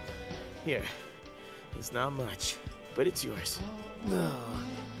life. Here. It's not much, but it's yours. No.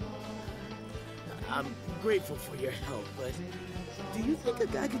 I'm grateful for your help, but do you think a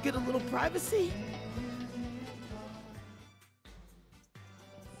guy could get a little privacy?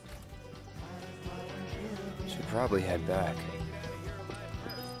 Should probably head back.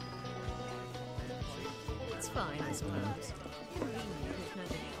 It's fine, I suppose. Convenient if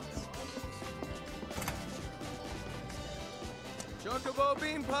nothing else. Chocobo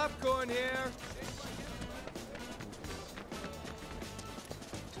bean popcorn here.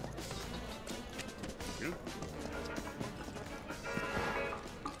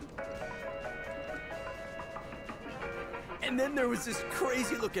 And then there was this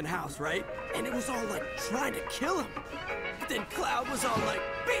crazy looking house, right? And it was all like trying to kill him. But then Cloud was all like,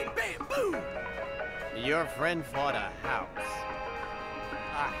 bam, bam, boom! Your friend fought a house.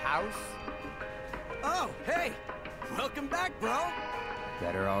 A house? Oh, hey! Welcome back, bro!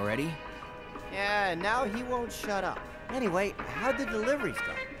 Better already? Yeah, now he won't shut up. Anyway, how'd the deliveries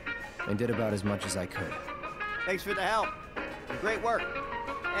go? I did about as much as I could. Thanks for the help. Great work.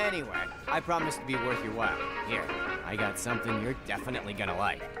 Anyway, I promise to be worth your while. Here, I got something you're definitely gonna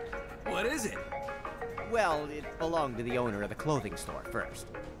like. What is it? Well, it belonged to the owner of the clothing store first.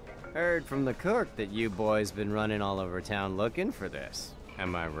 Heard from the cook that you boys been running all over town looking for this.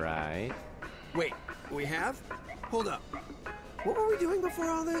 Am I right? Wait, we have? Hold up. What were we doing before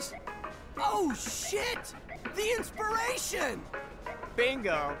all this? Oh, shit! The inspiration!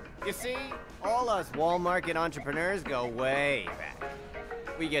 Bingo! You see, all us Wall Market entrepreneurs go way back.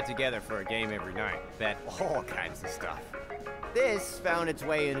 We get together for a game every night, bet all kinds of stuff. This found its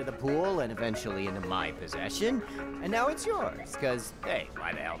way into the pool and eventually into my possession, and now it's yours, because, hey,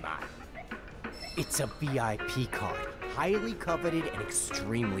 why the hell not? It's a VIP card, highly coveted and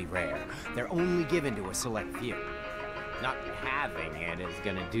extremely rare. They're only given to a select few. Not having it is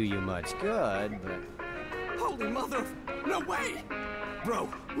gonna do you much good, but... Holy mother! No way! Bro,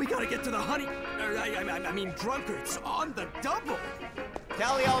 we gotta get to the honey... I mean drunkards on the double!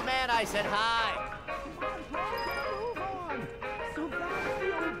 Tell the old man I said hi! So that's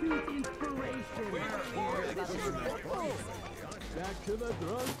the old dude's inspiration. Back to the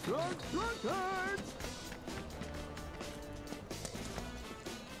drunkards!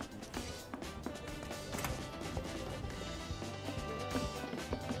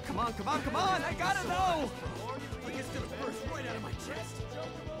 Come on, come on, come on! I gotta know! Like it's gonna burst right out of my chest.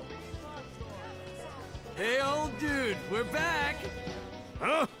 Hey, old dude, we're back!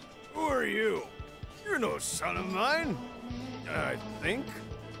 Huh? Who are you? You're no son of mine. I think.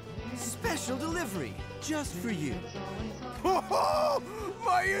 Special delivery, just for you. Oh,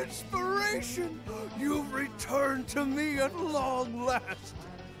 my inspiration! You've returned to me at long last.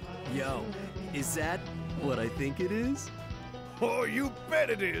 Yo, is that what I think it is? Oh, you bet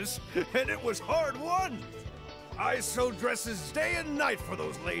it is. And it was hard won. I sewed dresses day and night for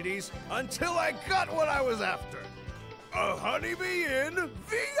those ladies until I got what I was after. A Honeybee Inn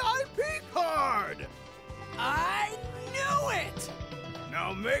VIP card! I knew it!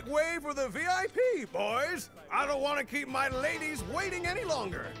 Now make way for the VIP, boys. I don't want to keep my ladies waiting any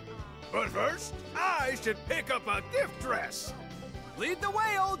longer. But first, I should pick up a gift dress. Lead the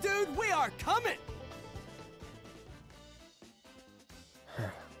way, old dude. We are coming.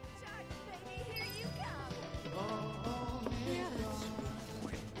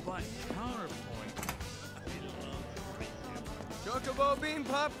 But counterpoint. Chocobo bean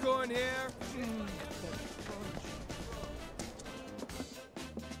popcorn here.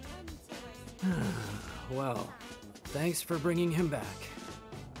 Well, thanks for bringing him back.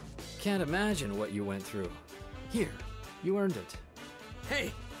 Can't imagine what you went through. Here, you earned it.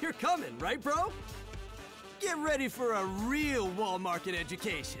 Hey, you're coming, right, bro? Get ready for a real Wall Market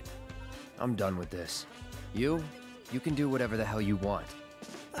education. I'm done with this. You can do whatever the hell you want.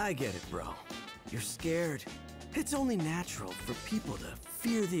 I get it, bro. You're scared. It's only natural for people to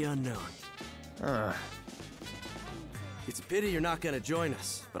fear the unknown. It's a pity you're not gonna join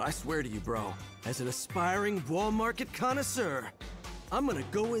us, but I swear to you, bro, as an aspiring wall market connoisseur, I'm gonna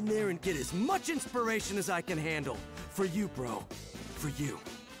go in there and get as much inspiration as I can handle. For you, bro. For you.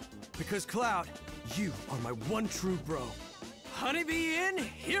 Because, Cloud, you are my one true bro. Honeybee Inn,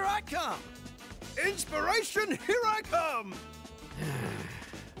 here I come! Inspiration, here I come!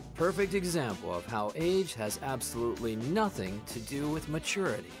 Perfect example of how age has absolutely nothing to do with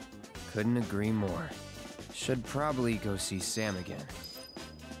maturity. Couldn't agree more. Should probably go see Sam again.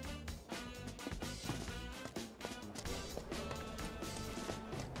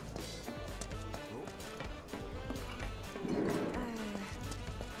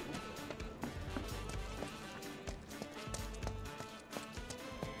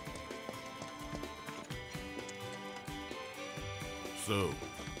 So,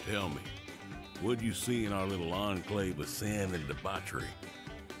 tell me, what'd you see in our little enclave of sin and debauchery?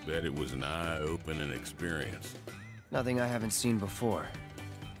 Bet it was an eye-opening experience. Nothing I haven't seen before.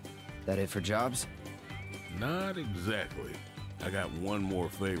 That it for jobs? Not exactly. I got one more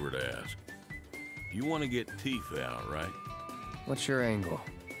favor to ask. You want to get teeth out, right? What's your angle?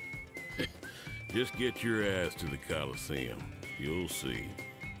 Just get your ass to the Coliseum. You'll see.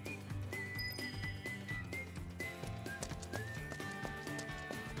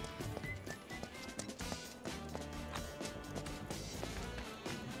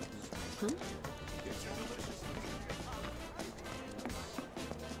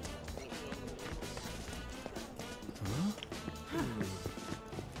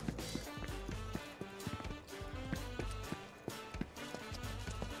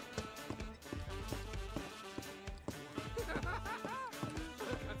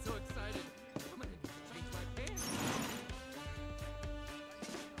 I'm so excited. I'm gonna need to change my pants.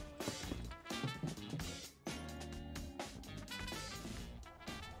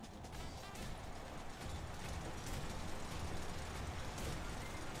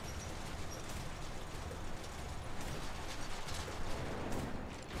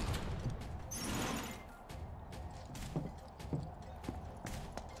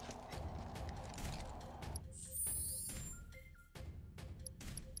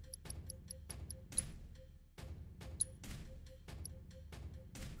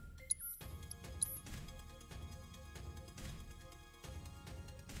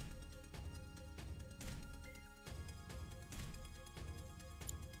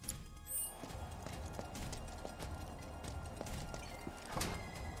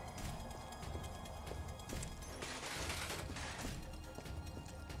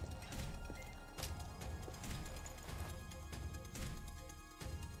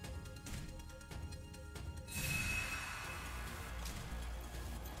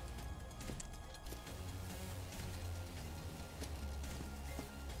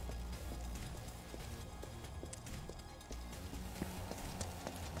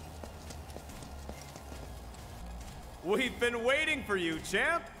 We've been waiting for you,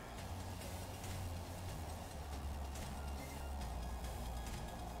 champ!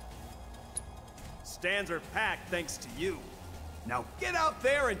 Stands are packed thanks to you. Now get out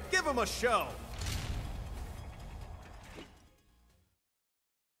there and give them a show!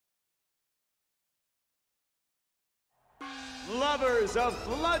 Lovers of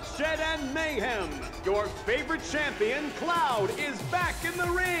bloodshed and mayhem, your favorite champion, Cloud, is back in the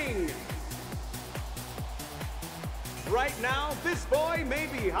ring! Right now, this boy may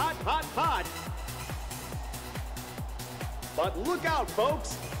be hot, hot, hot. But look out,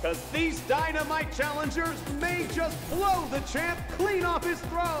 folks, because these dynamite challengers may just blow the champ clean off his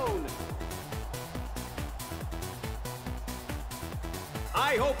throne.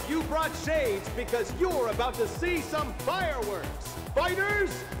 I hope you brought shades because you're about to see some fireworks.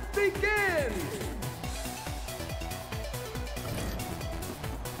 Fighters, begin!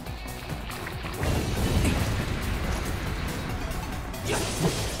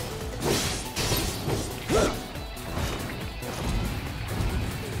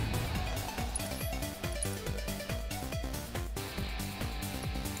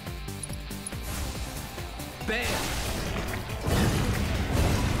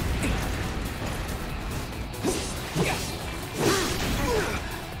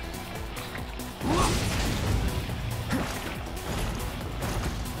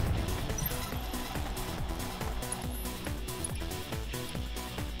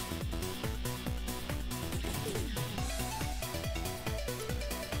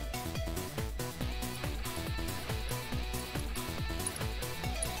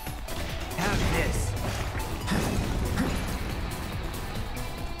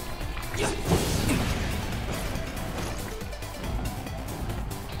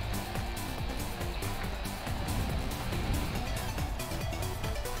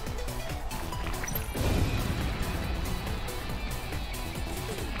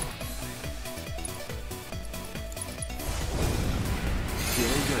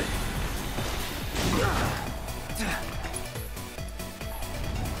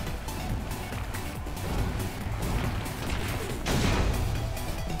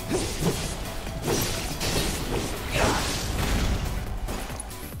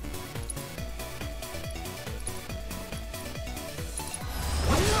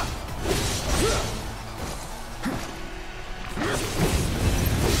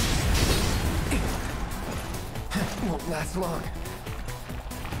 Won't last long.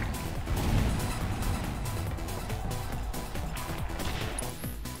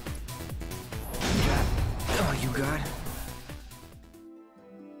 Oh, you got?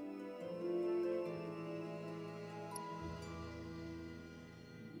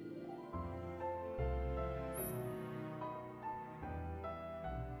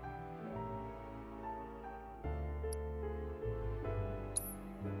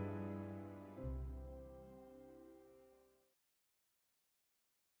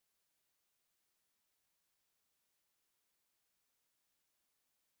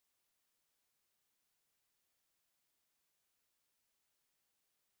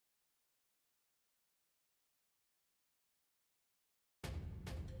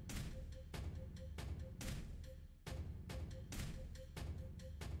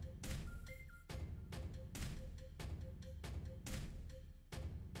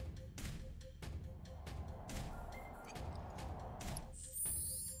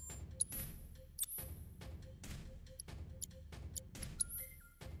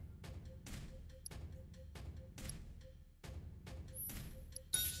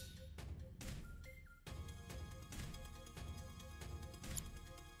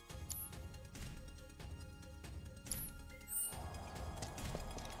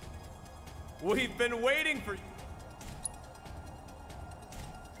 We've been waiting for...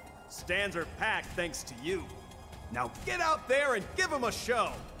 Stands are packed thanks to you. Now get out there and give them a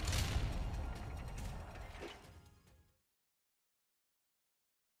show!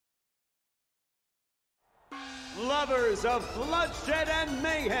 Lovers of bloodshed and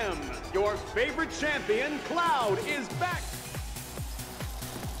mayhem, your favorite champion, Cloud, is back!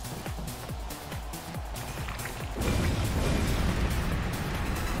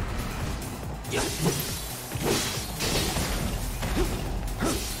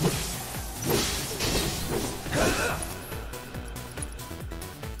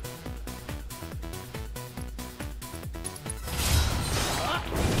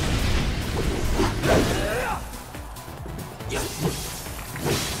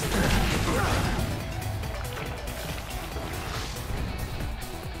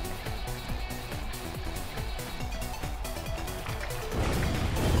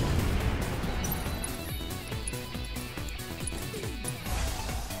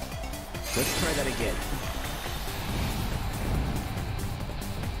 Let's try that again.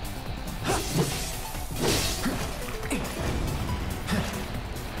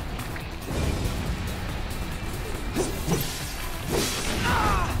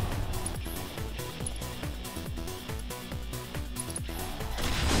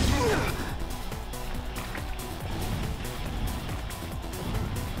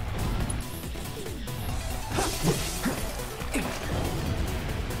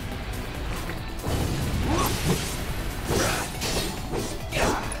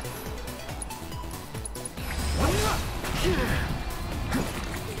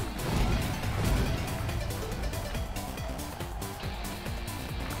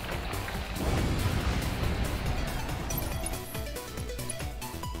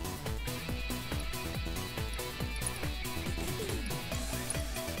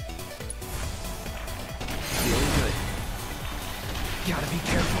 Gotta be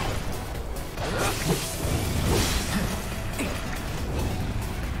careful.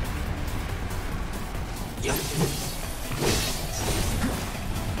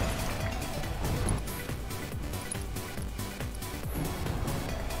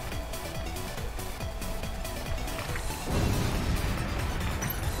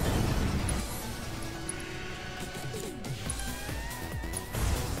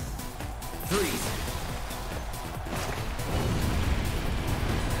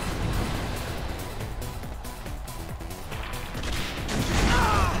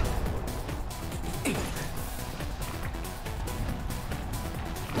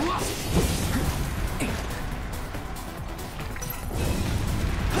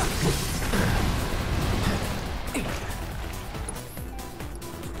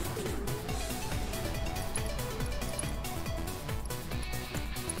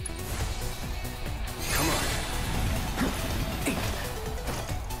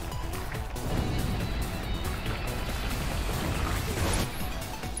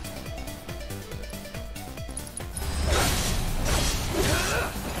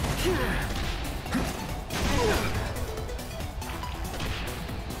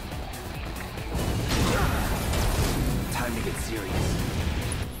 serious.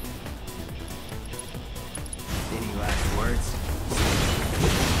 Any last words?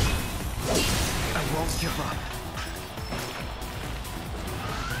 I won't give up.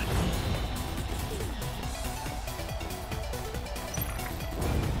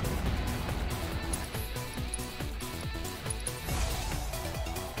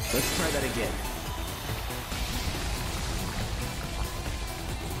 Let's try that again.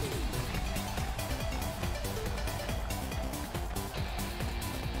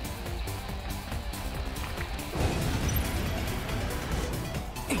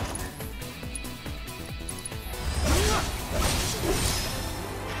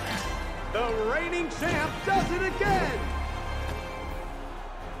 The reigning champ does it again!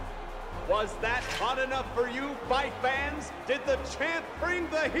 Was that hot enough for you, fight fans? Did the champ bring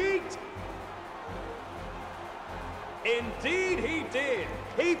the heat? Indeed he did!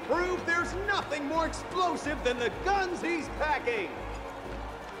 He proved there's nothing more explosive than the guns he's packing!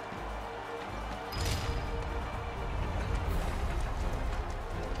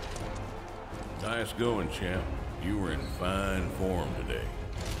 Nice going, champ. You were in fine form today.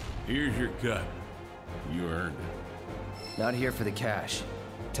 Here's your cut. You earned it. Not here for the cash.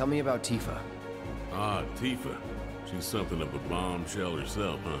 Tell me about Tifa. Ah, Tifa. She's something of a bombshell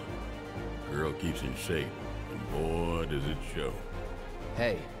herself, huh? Girl keeps in shape, and boy, does it show.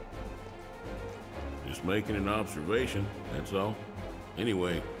 Hey. Just making an observation, that's all.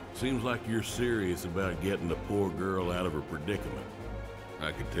 Anyway, seems like you're serious about getting the poor girl out of her predicament.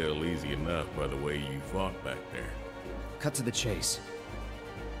 I could tell easy enough by the way you fought back there. Cut to the chase.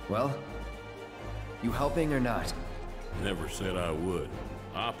 Well, you helping or not? Never said I would.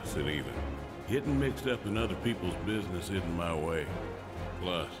 Opposite even. Getting mixed up in other people's business isn't my way.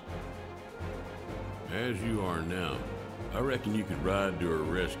 Plus, as you are now, I reckon you could ride to her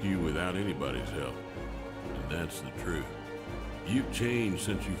rescue without anybody's help. And that's the truth. You've changed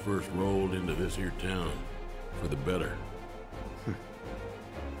since you first rolled into this here town. For the better.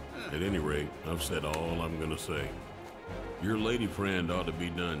 At any rate, I've said all I'm gonna say. Your lady friend ought to be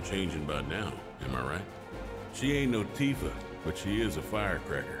done changing by now, am I right? She ain't no Tifa, but she is a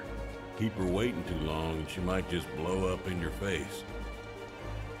firecracker. Keep her waiting too long and she might just blow up in your face.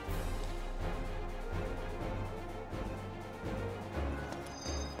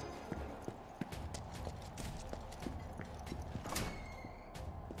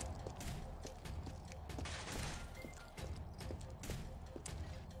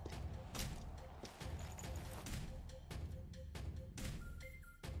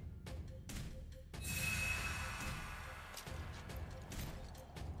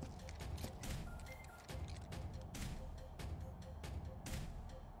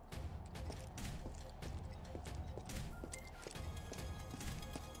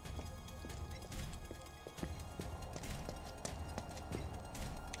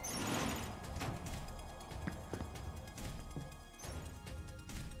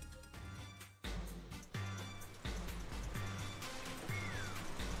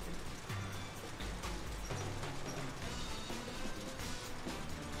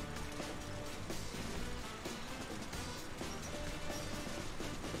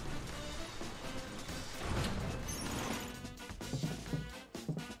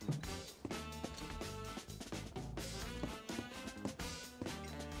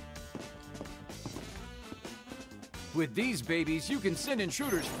 With these babies, you can send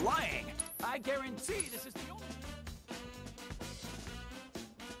intruders flying. I guarantee this is the only...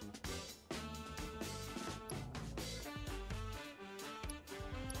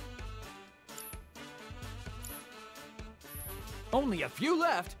 Only a few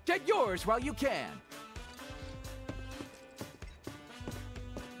left. Get yours while you can.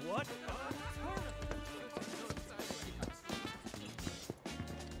 What?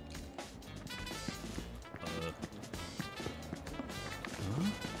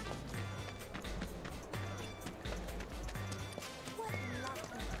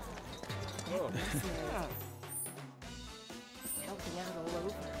 Helping out all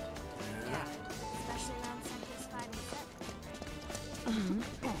over. Yeah, especially around Sectors 5 and 7.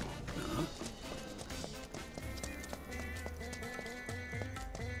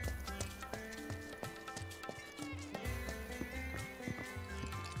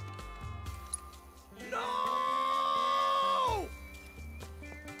 No!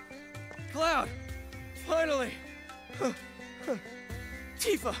 Cloud! Finally!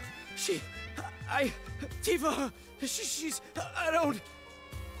 Tifa! Tifa! She's... I don't...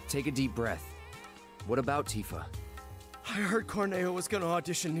 Take a deep breath. What about Tifa? I heard Corneo was gonna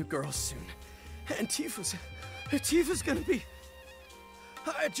audition new girls soon. And Tifa's gonna be...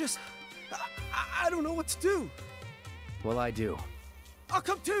 I don't know what to do. Well, I do. I'll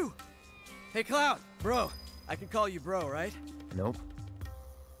come too! Hey, Cloud, bro. I can call you bro, right? Nope.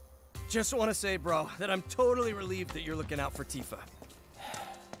 Just want to say, bro, that I'm totally relieved that you're looking out for Tifa.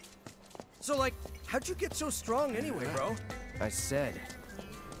 So, like, how'd you get so strong anyway, bro? I said.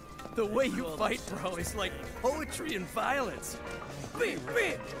 The way you fight, bro, is like poetry and violence. Bam,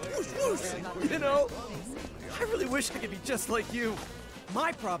 bam, whoosh, whoosh, you know? I really wish I could be just like you.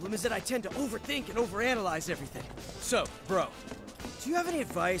 My problem is that I tend to overthink and overanalyze everything. So, bro, do you have any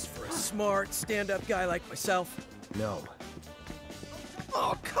advice for a smart, stand-up guy like myself? No.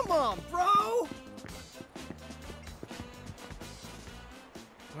 Oh, come on, bro!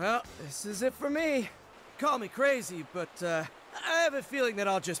 Well, this is it for me. Call me crazy, but I have a feeling that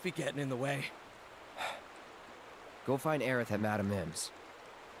I'll just be getting in the way. Go find Aerith at Madame M's.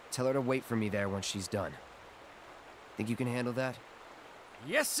 Tell her to wait for me there when she's done. Think you can handle that?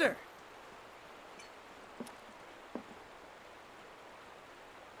 Yes, sir!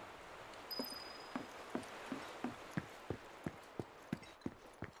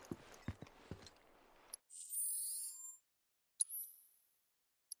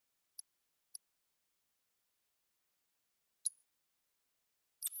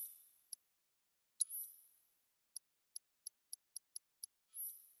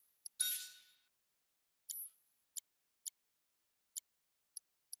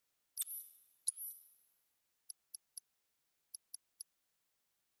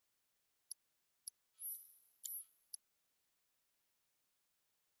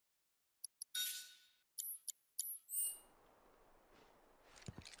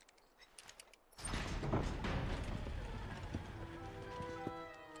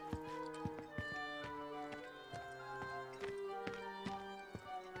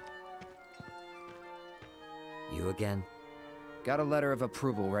 You again? Got a letter of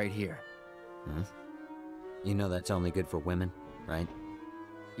approval right here. Hmm? You know that's only good for women, right?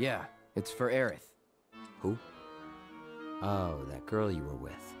 Yeah, it's for Aerith. Who? Oh, that girl you were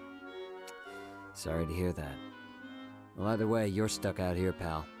with. Sorry to hear that. Well, either way, you're stuck out here,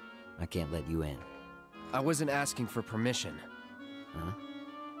 pal. I can't let you in. I wasn't asking for permission. Huh?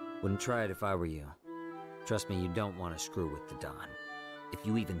 Wouldn't try it if I were you. Trust me, you don't want to screw with the Don. If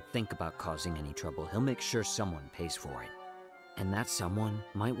you even think about causing any trouble, he'll make sure someone pays for it. And that someone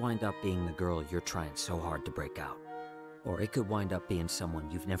might wind up being the girl you're trying so hard to break out. Or it could wind up being someone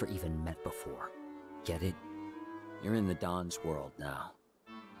you've never even met before. Get it? You're in the Don's world now.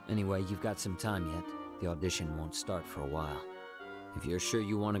 Anyway, you've got some time yet. The audition won't start for a while. If you're sure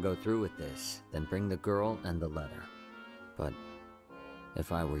you want to go through with this, then bring the girl and the letter. But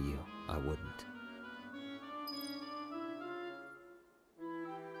if I were you, I wouldn't.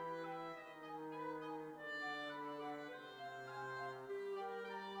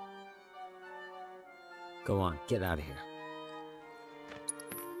 Go on, get out of here.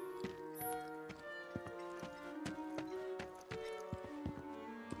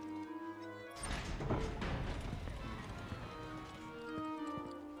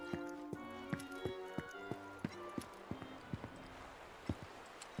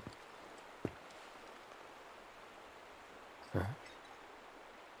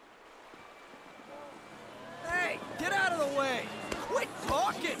 Hey, get out of the way! Quit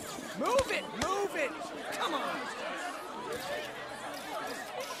talking! Move it! Move it! Come on!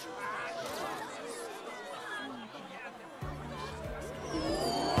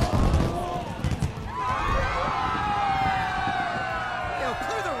 Yo,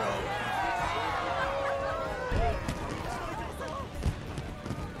 clear the road!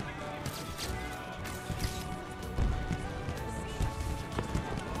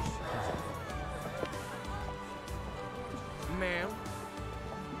 Ma'am?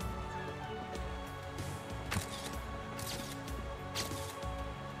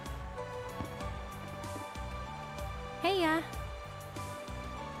 Heya.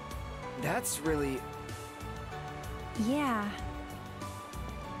 That's really... Yeah.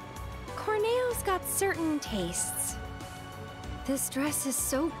 Corneo's got certain tastes. This dress is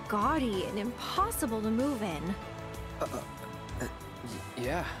so gaudy and impossible to move in.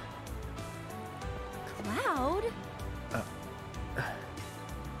 Yeah. Cloud?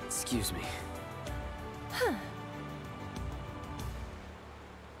 Excuse me. Huh.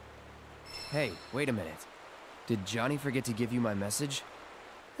 Hey, wait a minute. Did Johnny forget to give you my message?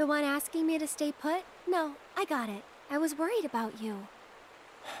 The one asking me to stay put? No, I got it. I was worried about you.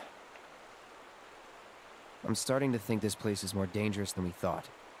 I'm starting to think this place is more dangerous than we thought.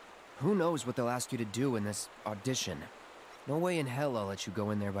 Who knows what they'll ask you to do in this audition? No way in hell I'll let you go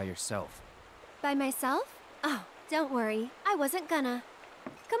in there by yourself. By myself? Oh, don't worry. I wasn't gonna.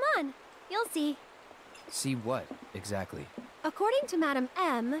 Come on, you'll see. See what, exactly? According to Madam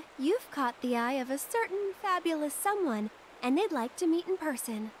M, you've caught the eye of a certain fabulous someone, and they'd like to meet in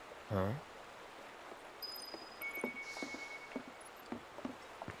person. Huh?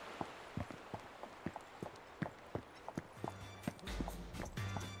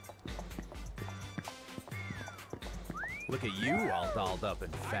 Look at you all dolled up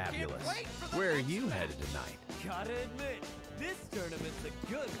and fabulous. Where are you headed tonight? Gotta admit, this tournament's a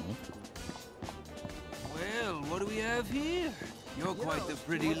good one. Well, what do we have here? You're quite the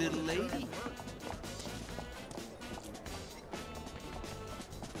pretty little lady.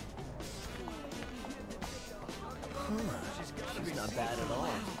 She's not bad at all.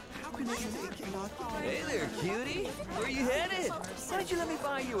 Hey there, cutie. Where you headed? Why don't you let me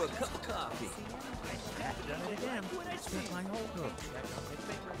buy you a cup of coffee? Done it again. Spent my whole coach. Check out my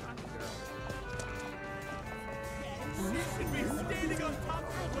favorite honey girl. She should be standing on top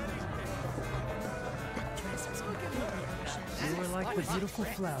of the wedding You are like the beautiful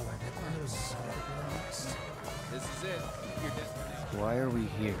flower that blooms. This is it. Your destination. Why are we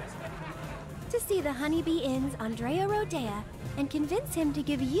here? To see the Honeybee Inn's Andrea Rodea and convince him to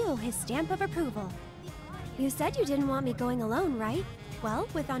give you his stamp of approval. You said you didn't want me going alone, right? Well,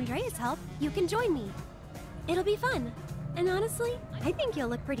 with Andrea's help, you can join me. It'll be fun. And honestly, I think you'll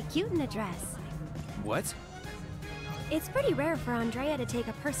look pretty cute in a dress. What? It's pretty rare for Andrea to take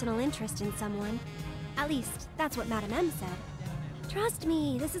a personal interest in someone. At least, that's what Madam M said. Trust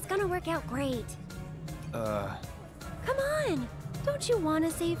me, this is gonna work out great. Come on! Don't you want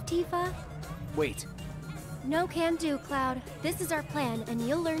to save Tifa? Wait. No can do, Cloud. This is our plan, and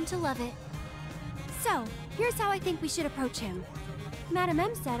you'll learn to love it. So, here's how I think we should approach him. Madam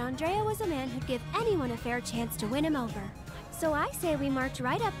M said Andrea was a man who'd give anyone a fair chance to win him over. So I say we march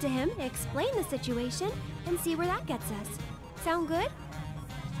right up to him, explain the situation, and see where that gets us. Sound good?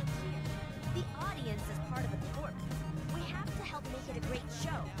 The audience is part of the performance. We have to help make it a great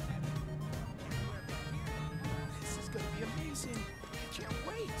show. This is gonna be amazing. I can't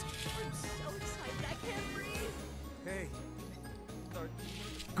wait. I'm so excited I can't breathe. Hey.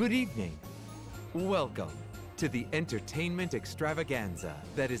 Good evening. Welcome to the entertainment extravaganza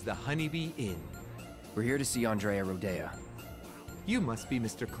that is the Honeybee Inn. We're here to see Andrea Rodea. You must be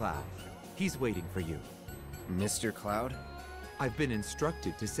Mr. Cloud. He's waiting for you. Mr. Cloud? I've been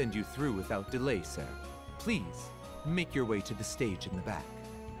instructed to send you through without delay, sir. Please, make your way to the stage in the back.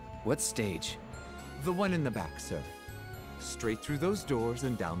 What stage? The one in the back, sir. Straight through those doors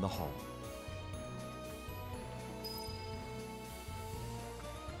and down the hall.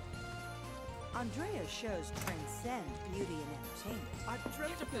 Andrea's shows transcend beauty and entertainment. I've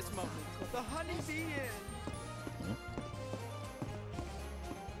dreamt of this moment. The Honeybee Inn.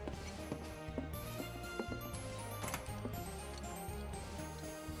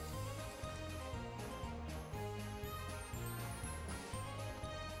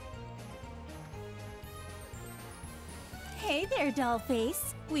 Hey there,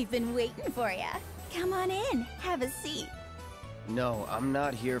 Dollface. We've been waiting for ya. Come on in, have a seat. No, I'm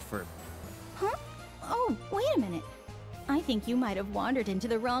not here for... Huh? Oh, wait a minute. I think you might have wandered into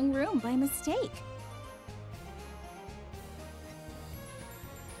the wrong room by mistake.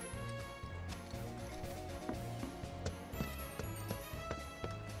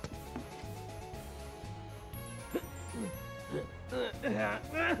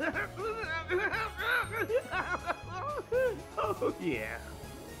 Oh, yeah.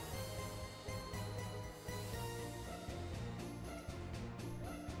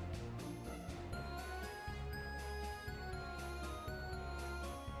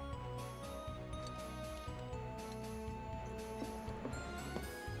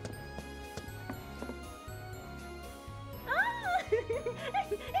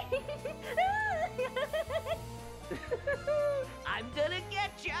 I'm gonna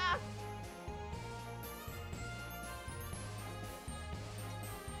get ya!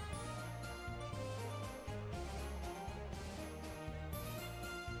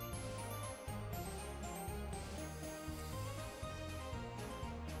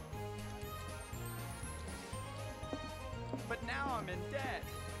 But now I'm in debt.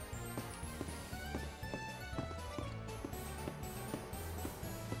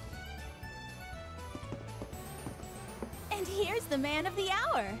 And here's the man of the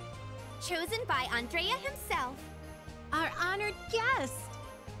hour. Chosen by Andrea himself. Our honored guest.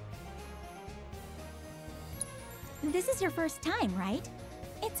 This is your first time, right?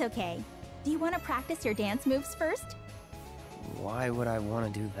 It's okay. Do you want to practice your dance moves first? Why would I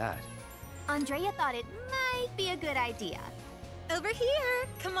want to do that? Andrea thought it might be a good idea. Over here.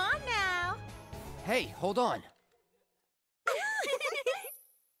 Come on now. Hey, hold on.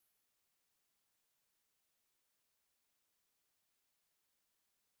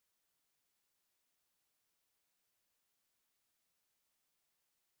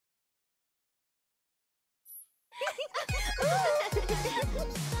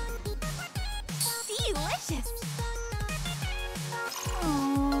 Delicious!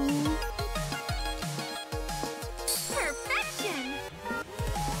 Perfection!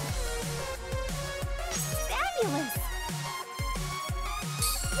 Fabulous!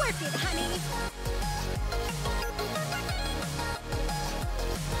 Work it, honey!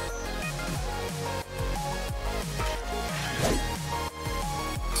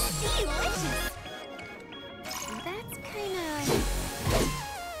 Delicious! That's kinda...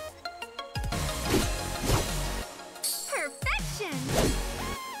 Perfection!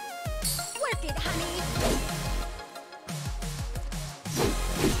 Work it, honey!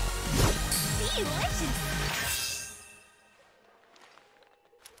 Delicious!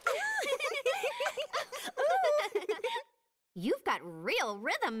 You've got real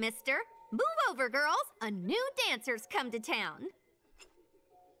rhythm, mister. Move over, girls. A new dancer's come to town.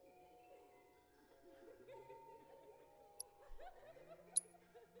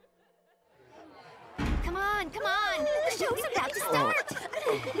 Come on, come on! The show's about to start!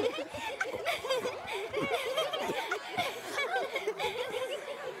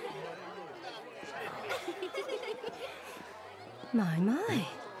 My.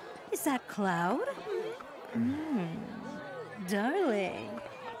 Is that Cloud? Darling,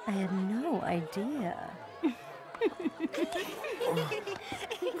 I had no idea.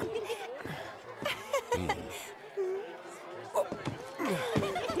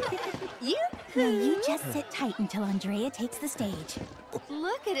 Now you just sit tight until Andrea takes the stage.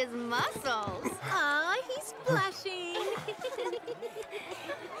 Look at his muscles. Aw, he's blushing.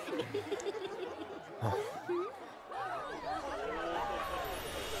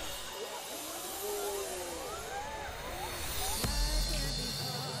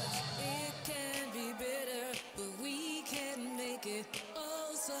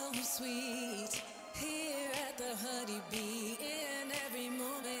 Sweet here at the honeybee, in every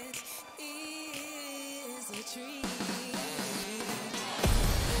moment is a treat.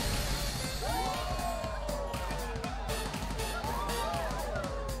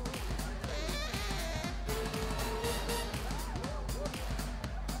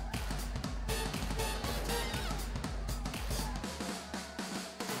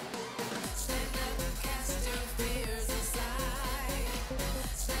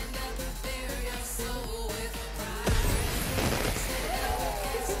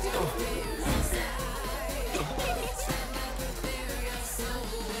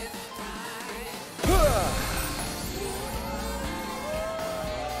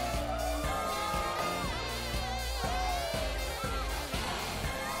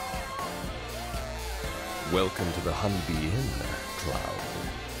 Welcome to the Honeybee Inn, Cloud.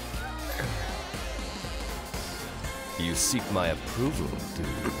 You seek my approval, do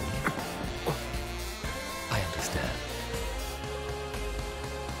you? I understand.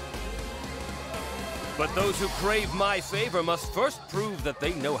 But those who crave my favor must first prove that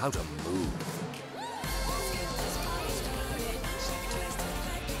they know how to move.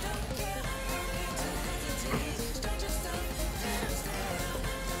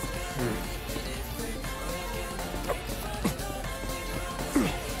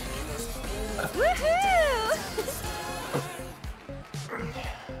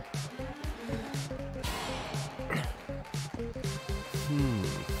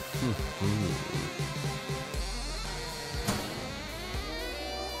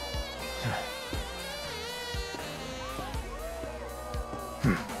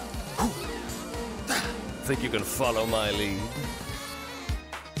 Think you can follow my lead?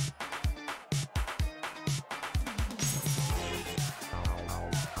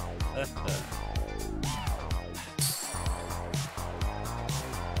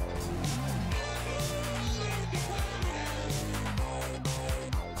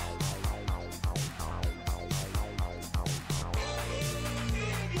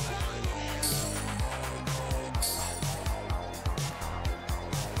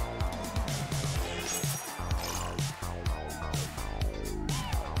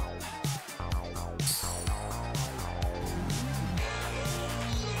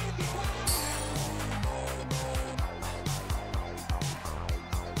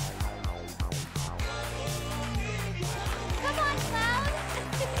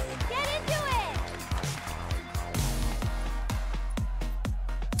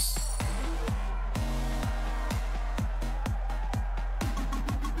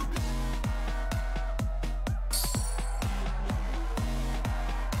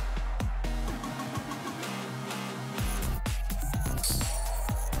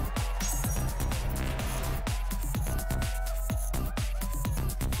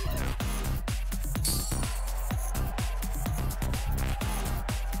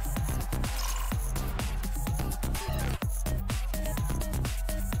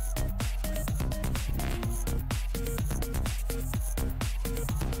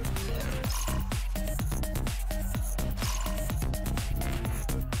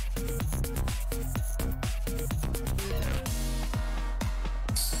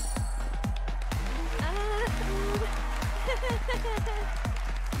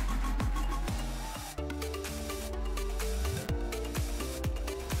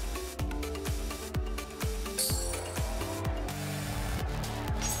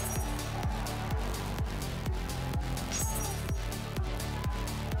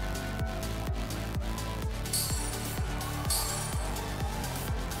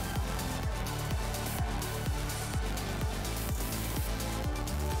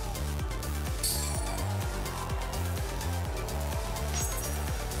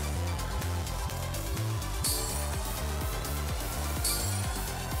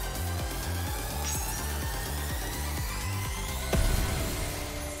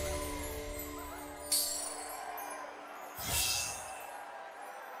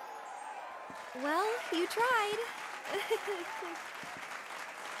 tried.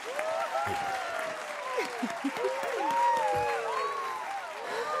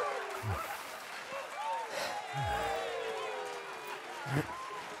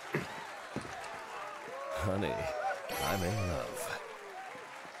 Honey, I'm in love.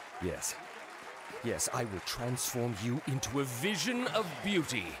 Yes. Yes, I will transform you into a vision of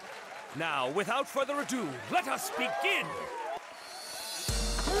beauty. Now, without further ado, let us begin!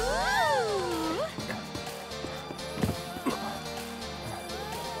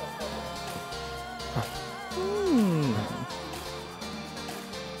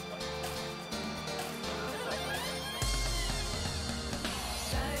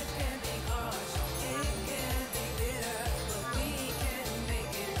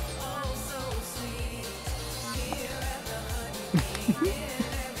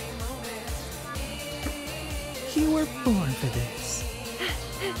 You were born for this.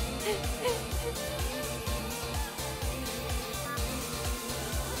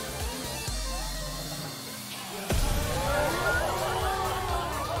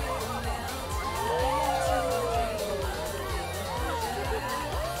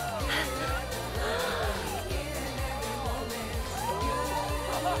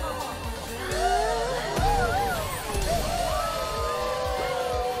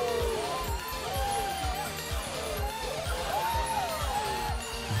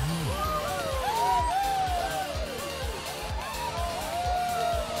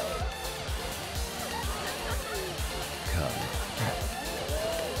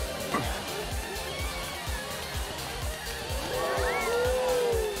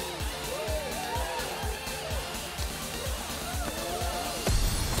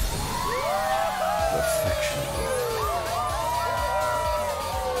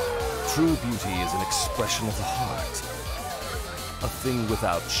 True beauty is an expression of the heart. A thing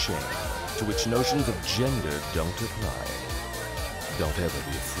without shame, to which notions of gender don't apply. Don't ever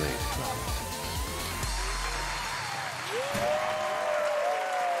be afraid of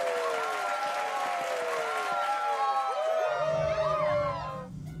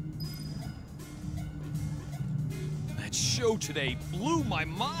it. That show today blew my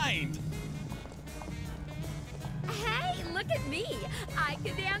mind! Hey, look at me! I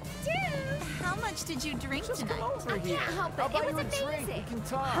can dance too! How much did you drink tonight? I can't help it. It was amazing.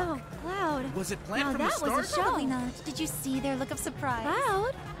 Oh, Cloud. Was it planned now from the that start? was a show. Probably not. Did you see their look of surprise?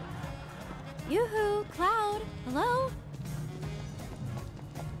 Cloud? Yoo-hoo, Cloud. Hello?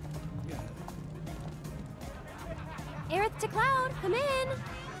 Aerith to Cloud, come in!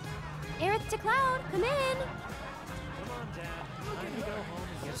 Aerith to Cloud, come in!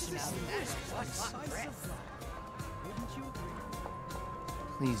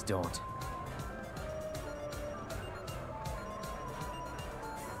 Please don't.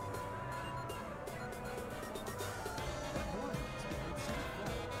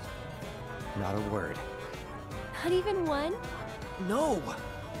 Not a word. Not even one? No!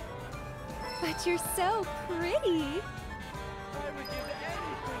 But you're so pretty!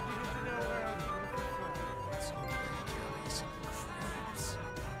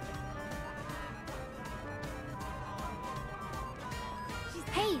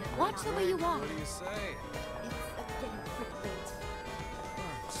 Hey, watch the way you walk. What do you say? It's getting pretty late.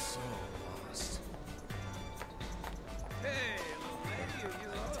 I'm so lost. Hey, little lady, are you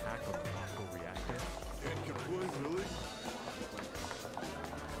up? Attack of the Mako reactor. And Kapui, really?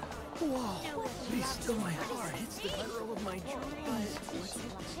 Whoa! Please still my heart. It's the girl of my dreams.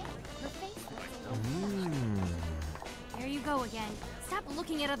 There you go again. Stop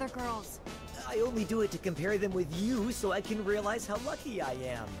looking at other girls. I only do it to compare them with you so I can realize how lucky I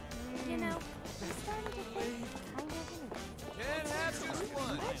am. You know, Can't have just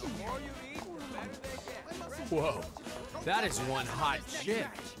one. The more you eat, the better they get. Whoa, that is one hot chick.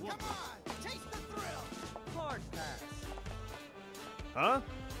 Huh?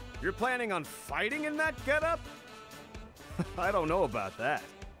 You're planning on fighting in that getup? I don't know about that.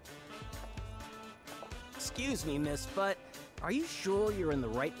 Excuse me, miss, but are you sure you're in the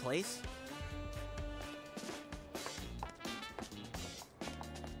right place?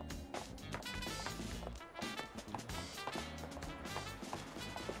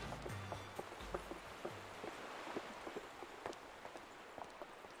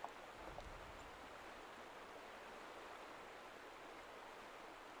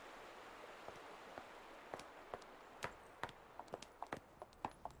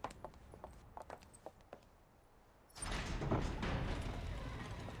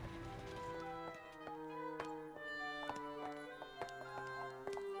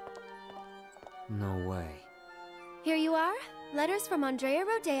 No way. here you are. Letters from Andrea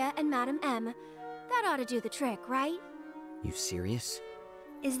Rodea and Madame M. That ought to do the trick, right? You serious?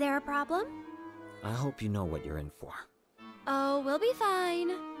 Is there a problem? I hope you know what you're in for. Oh, we'll be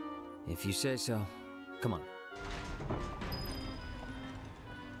fine. If you say so. Come on.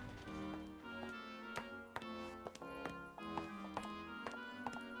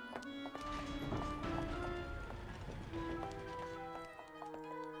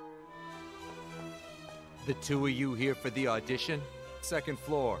 The two of you here for the audition? Second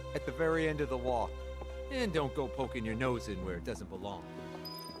floor, at the very end of the walk. And don't go poking your nose in where it doesn't belong.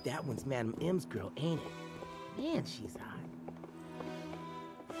 That one's Madam M's girl, ain't it? Man, she's hot.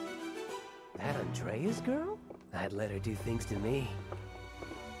 That Andrea's girl? I'd let her do things to me.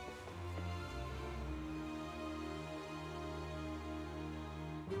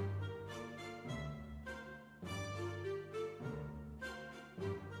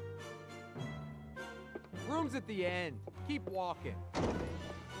 Room's at the end. Keep walking.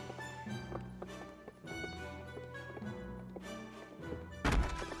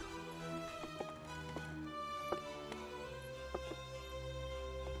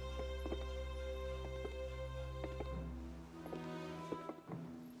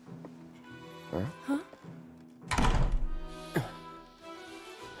 Huh?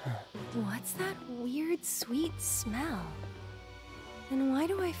 What's that weird, sweet smell? And why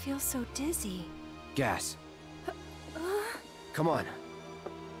do I feel so dizzy? Gas. Come on.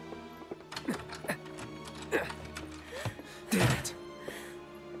 Damn it.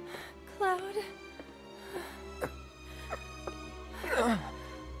 Cloud.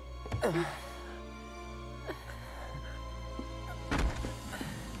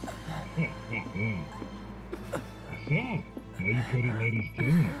 So, how you pretty ladies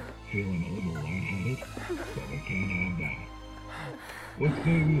doing? Feeling a little lightheaded? Well, we can't have that. Let's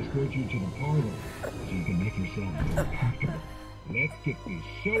say we escort you to the parlor, so you can make yourself more comfortable. Let's get this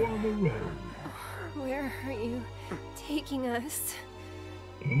show on the road. Where are you taking us?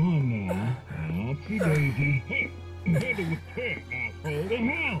 Come on now. Oopsie daisy. Hey, handle with care, asshole. The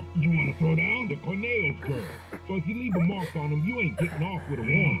hell? You want to throw down the Corneo's girl? So if you leave a mark on him, you ain't getting off with a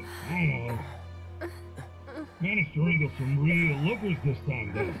one. I know. Managed to wrangle some real lookers this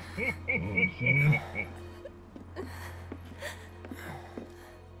time, though. Know what I'm saying?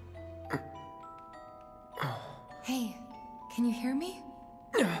 Hey, can you hear me?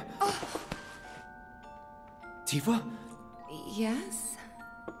 Tifa? Yes?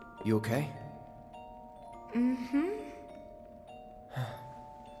 You okay? Mm-hmm.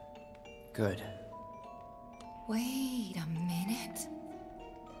 Good. Wait a minute.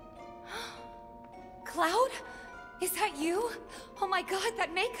 Cloud? Is that you? Oh my god,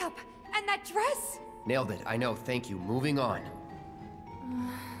 that makeup! And that dress! Nailed it. I know. Thank you. Moving on.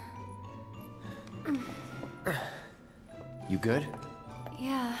 You good?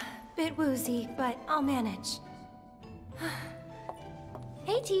 Yeah, bit woozy, but I'll manage.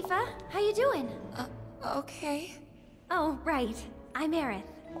 Hey, Tifa. How you doing? Okay. Oh, right. I'm Aerith.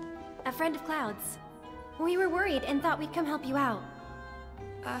 A friend of Cloud's. We were worried and thought we'd come help you out.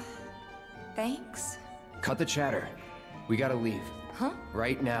 Thanks? Cut the chatter. We gotta leave. Huh?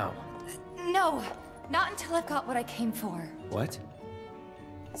 Right now. No! Not until I've got what I came for. What?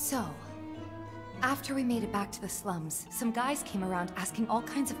 So, after we made it back to the slums, some guys came around asking all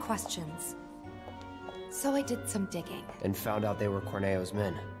kinds of questions. So I did some digging. And found out they were Corneo's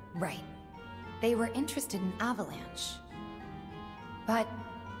men. Right. They were interested in Avalanche. But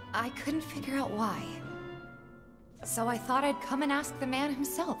I couldn't figure out why. So I thought I'd come and ask the man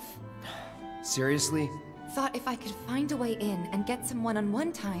himself. Seriously? Thought if I could find a way in and get some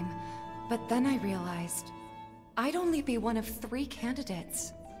one-on-one time, but then I realized I'd only be one of 3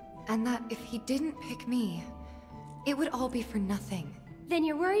 candidates. And that if he didn't pick me, it would all be for nothing. Then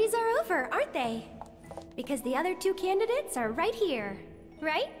your worries are over, aren't they? Because the other 2 candidates are right here,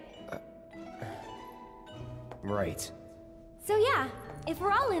 right? Right. So yeah, if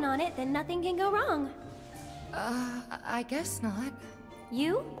we're all in on it, then nothing can go wrong. I guess not.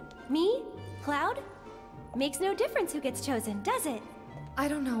 You? Me? Cloud? Makes no difference who gets chosen, does it? I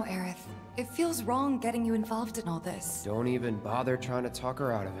don't know, Aerith. It feels wrong getting you involved in all this. Don't even bother trying to talk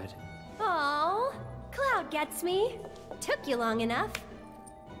her out of it. Aww, Cloud gets me. Took you long enough.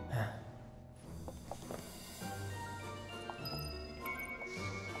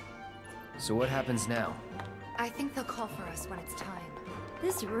 So what happens now? I think they'll call for us when it's time.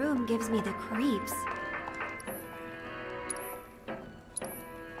 This room gives me the creeps.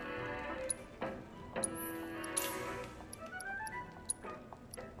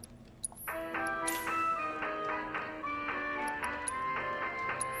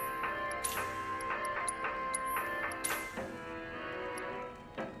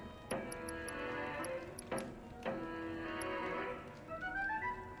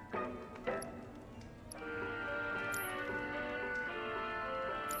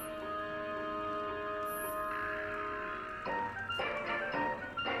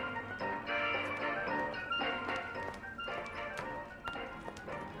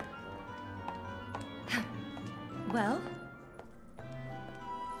 Well?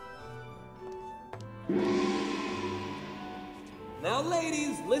 Now,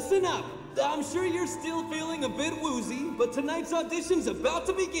 ladies, listen up. I'm sure you're still feeling a bit woozy, but tonight's audition's about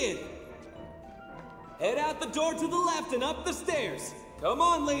to begin. Head out the door to the left and up the stairs. Come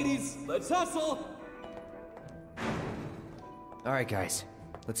on, ladies, let's hustle. All right, guys,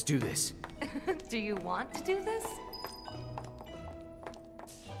 let's do this. Do you want to do this?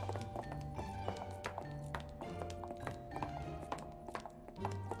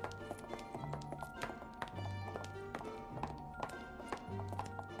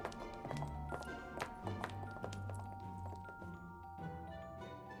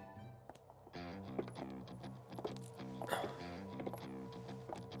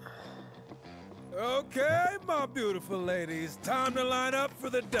 Okay, my beautiful ladies, time to line up for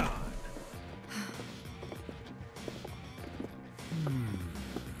the dawn.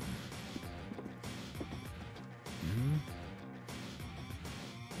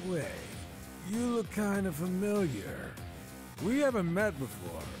 Wait, you look kind of familiar. We haven't met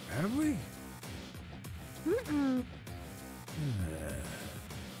before, have we? Mm-mm.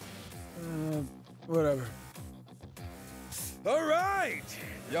 Whatever. All right,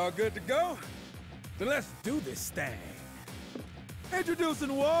 y'all good to go? Then let's do this thing.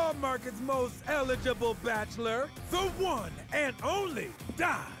 Introducing Wall Market's most eligible bachelor, the one and only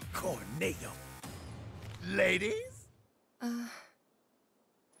Don Corneo. Ladies?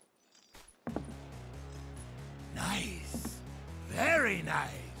 Nice. Very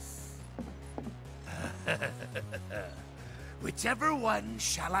nice. Whichever one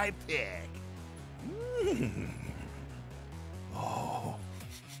shall I pick? Oh.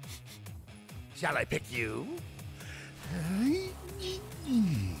 Shall I pick you?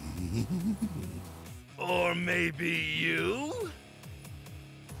 Or maybe you?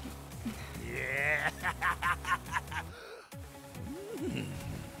 Yeah.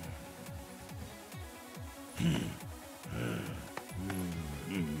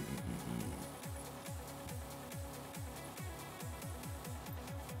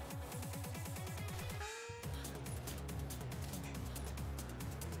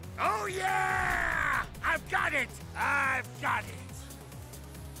 Oh yeah! I've got it! I've got it!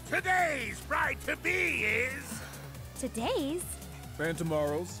 Today's bride-to-be is... Today's? And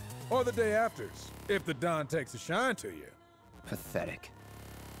tomorrow's, or the day after's, if the Don takes a shine to you. Pathetic.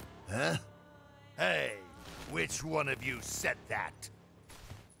 Huh? Hey, which one of you said that?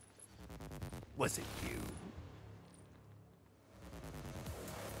 Was it you?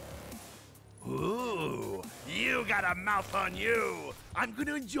 Ooh, you got a mouth on you! I'm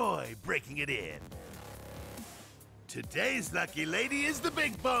gonna enjoy breaking it in. Today's lucky lady is the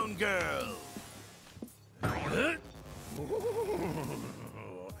Big Bone Girl. Huh?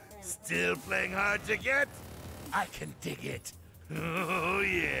 Still playing hard to get? I can dig it. Oh,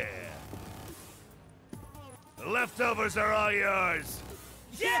 yeah. The leftovers are all yours.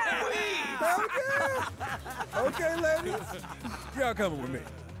 Yeah! Okay, ladies. Y'all coming with me.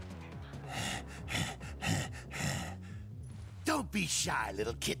 Don't be shy,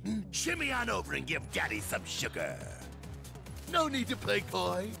 little kitten. Shimmy on over and give Daddy some sugar. No need to play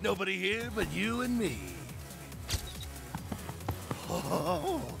coy. Nobody here but you and me.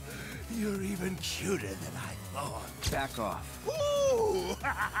 Oh, you're even cuter than I thought. Back off. Ooh!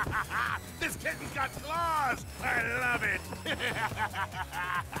 This kitten's got claws! I love it!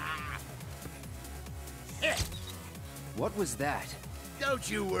 What was that? Don't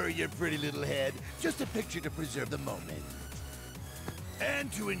you worry your pretty little head. Just a picture to preserve the moment.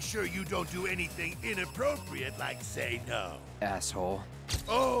 And to ensure you don't do anything inappropriate like say no. Asshole.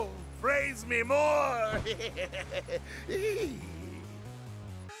 Oh, praise me more!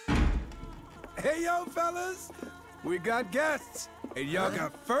 Hey, yo, fellas. We got guests, and y'all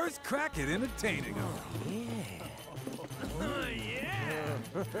got first crack at entertaining them.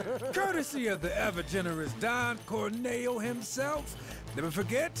 Courtesy of the ever-generous Don Corneo himself, never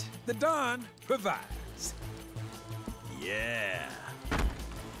forget, the Don provides. Yeah.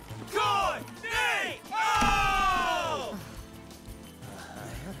 Corneo!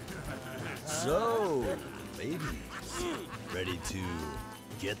 So, ladies, ready to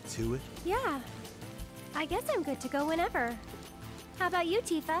get to it? Yeah. I guess I'm good to go whenever. How about you,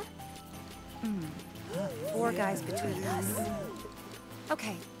 Tifa? 4 guys between us.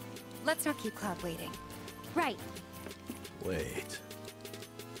 Okay, let's not keep Cloud waiting. Right. Wait.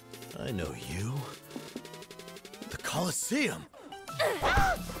 I know you. The Colosseum.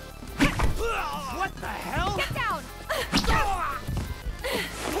 What the hell? Get down!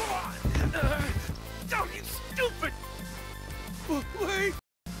 Don't, you stupid! Wait!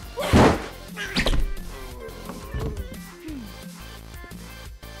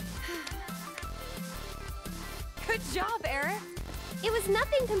 was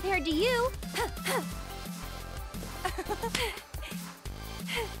nothing compared to you.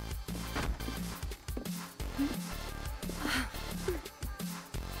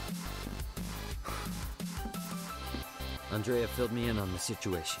 Andrea filled me in on the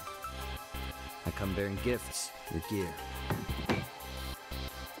situation. I come bearing gifts, your gear.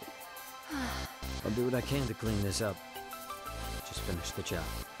 I'll do what I can to clean this up. Just finish the job.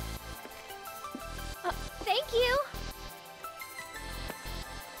 Thank you.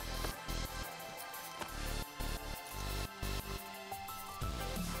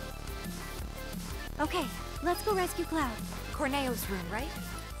 Okay, let's go rescue Cloud. Corneo's room, right?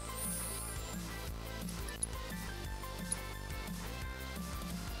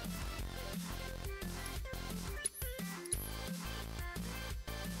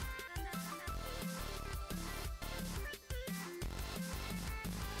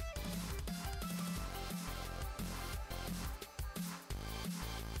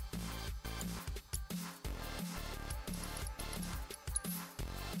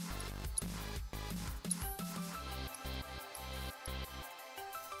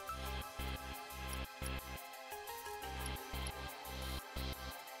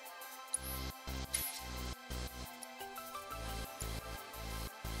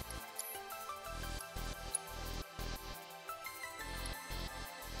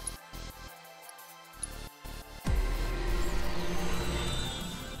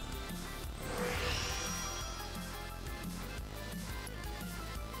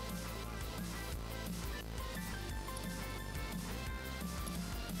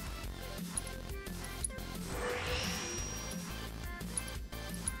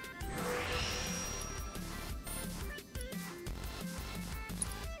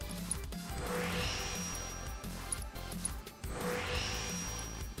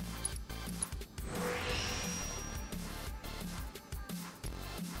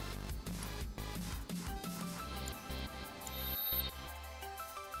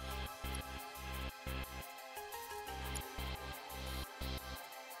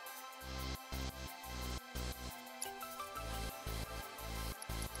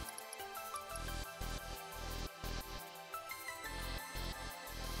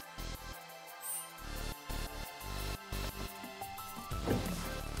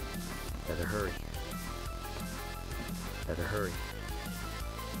 Better hurry. Better hurry.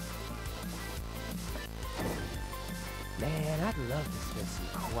 Man, I'd love to spend some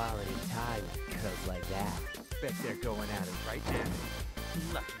quality time with girls like that. Bet they're going at it right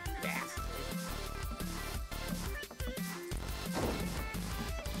now. Lucky bastard.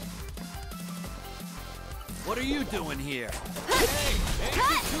 What are you doing here? Hey, ain't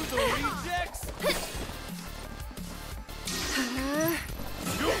you two the rejects?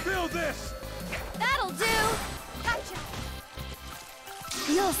 You feel this? That'll do. Gotcha.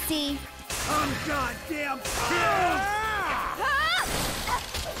 You'll see. I'm goddamn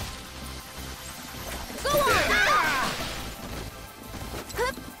Go on!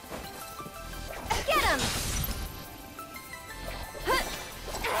 Get him!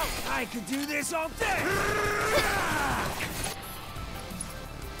 I could do this all day!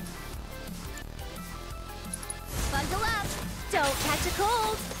 Bundle up! Don't catch a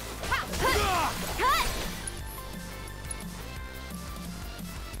cold! Cut!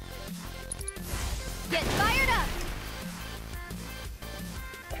 Get fired up!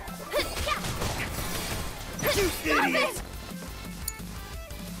 You Stop idiot! it!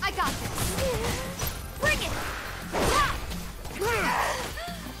 I got this! Bring it!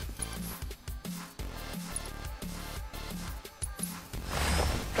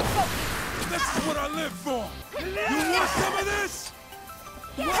 This is what I live for! You want some of this?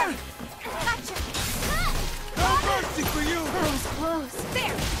 What? Gotcha! No mercy for you! That was close.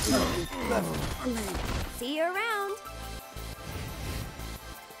 There! See you around.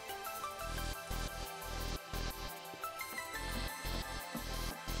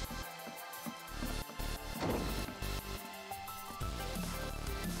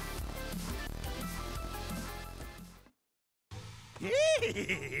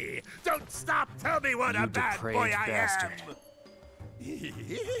 Don't stop! Tell me what You a bad boy depraved I bastard. am!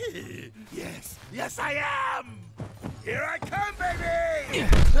 Yes, I am! Here I come, baby!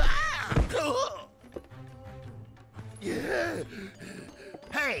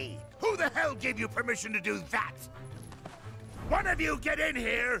 Hey, who the hell gave you permission to do that? One of you get in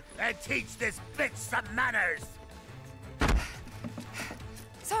here and teach this bitch some manners!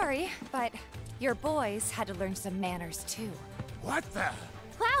 Sorry, but your boys had to learn some manners too. What the?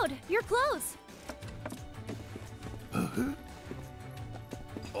 Cloud, your clothes.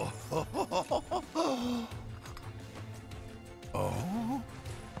 Oh?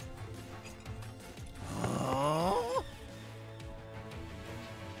 Oh?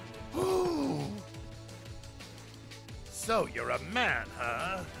 Oh! So you're a man,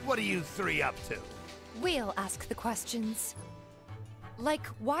 huh? What are you three up to? We'll ask the questions. Like,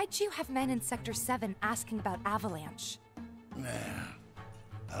 why'd you have men in Sector 7 asking about Avalanche?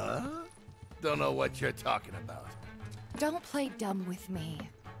 Huh? Don't know what you're talking about. Don't play dumb with me.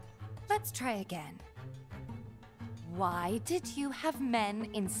 Let's try again. Why did you have men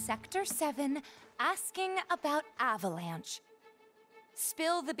in Sector 7 asking about Avalanche?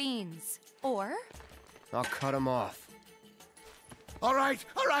 Spill the beans, or... I'll cut him off. All right,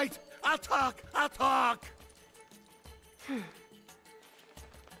 I'll talk.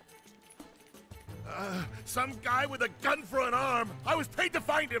 Some guy with a gun for an arm. I was paid to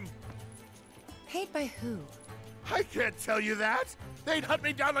find him. Paid by who? I can't tell you that. They'd hunt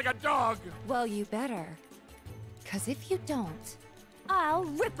me down like a dog. Well, you better. 'Cause if you don't... I'll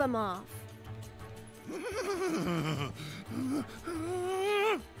rip him off.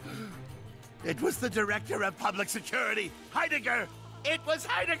 It was the Director of Public Security, Heidegger. It was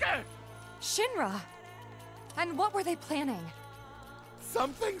Heidegger. Shinra! And what were they planning?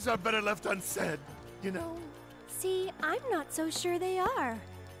 Some things are better left unsaid, you know? See, I'm not so sure they are.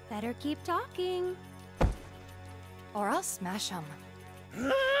 Better keep talking. Or I'll smash them.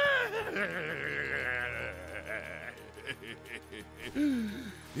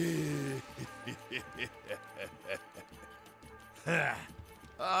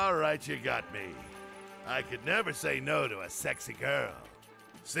 All right, you got me. I could never say no to a sexy girl.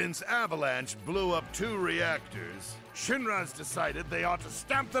 Since Avalanche blew up 2 reactors, Shinra's decided they ought to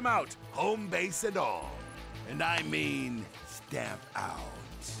stamp them out, home base and all. And I mean stamp out.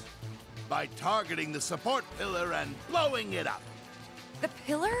 By targeting the support pillar and blowing it up. The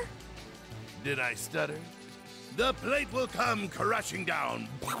pillar? Did I stutter? The plate will come crashing down.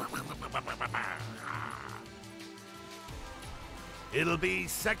 It'll be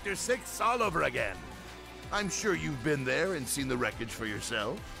Sector 6 all over again. I'm sure you've been there and seen the wreckage for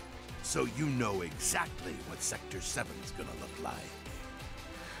yourself. So you know exactly what Sector 7's gonna look like.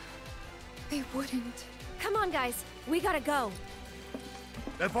 They wouldn't. Come on, guys. We gotta go.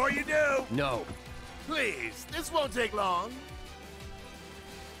 Before you do... No. Please, this won't take long.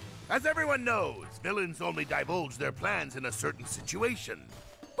 As everyone knows, villains only divulge their plans in a certain situation.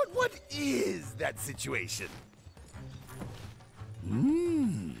 But what is that situation?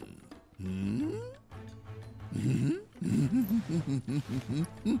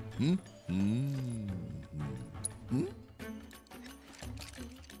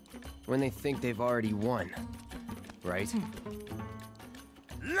 When they think they've already won, right?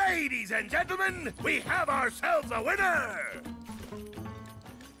 Ladies and gentlemen, we have ourselves a winner!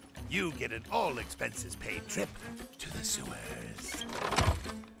 You get an all-expenses-paid trip to the sewers.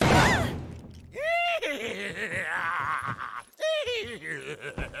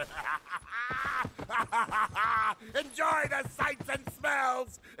 Enjoy the sights and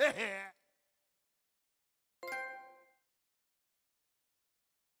smells!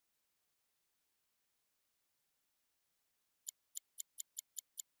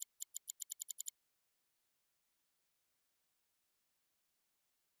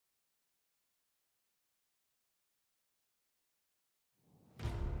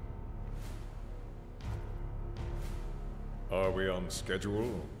 Are we on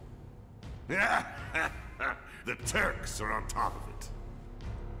schedule? The Turks are on top of it.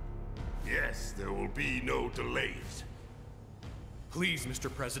 Yes, there will be no delays. Please,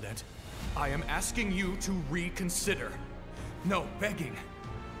 Mr. President, I am asking you to reconsider. No, begging.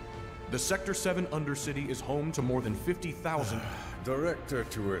 The Sector 7 Undercity is home to more than 50,000... Director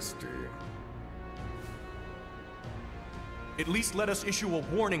Twisty. At least let us issue a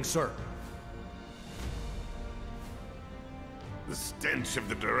warning, sir. The stench of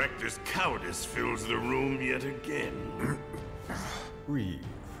the Director's cowardice fills the room yet again. Breathe.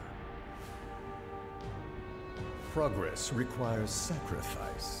 Progress requires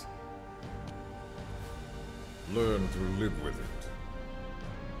sacrifice. Learn to live with it.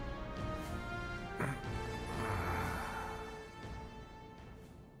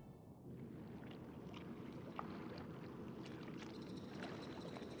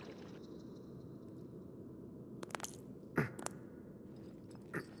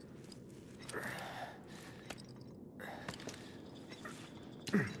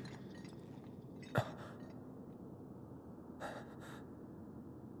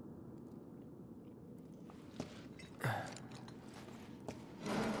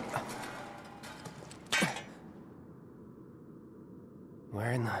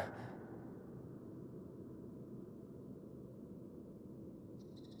 Where in the...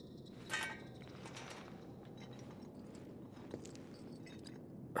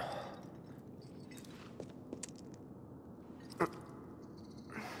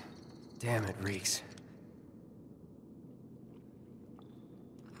 Damn, it reeks.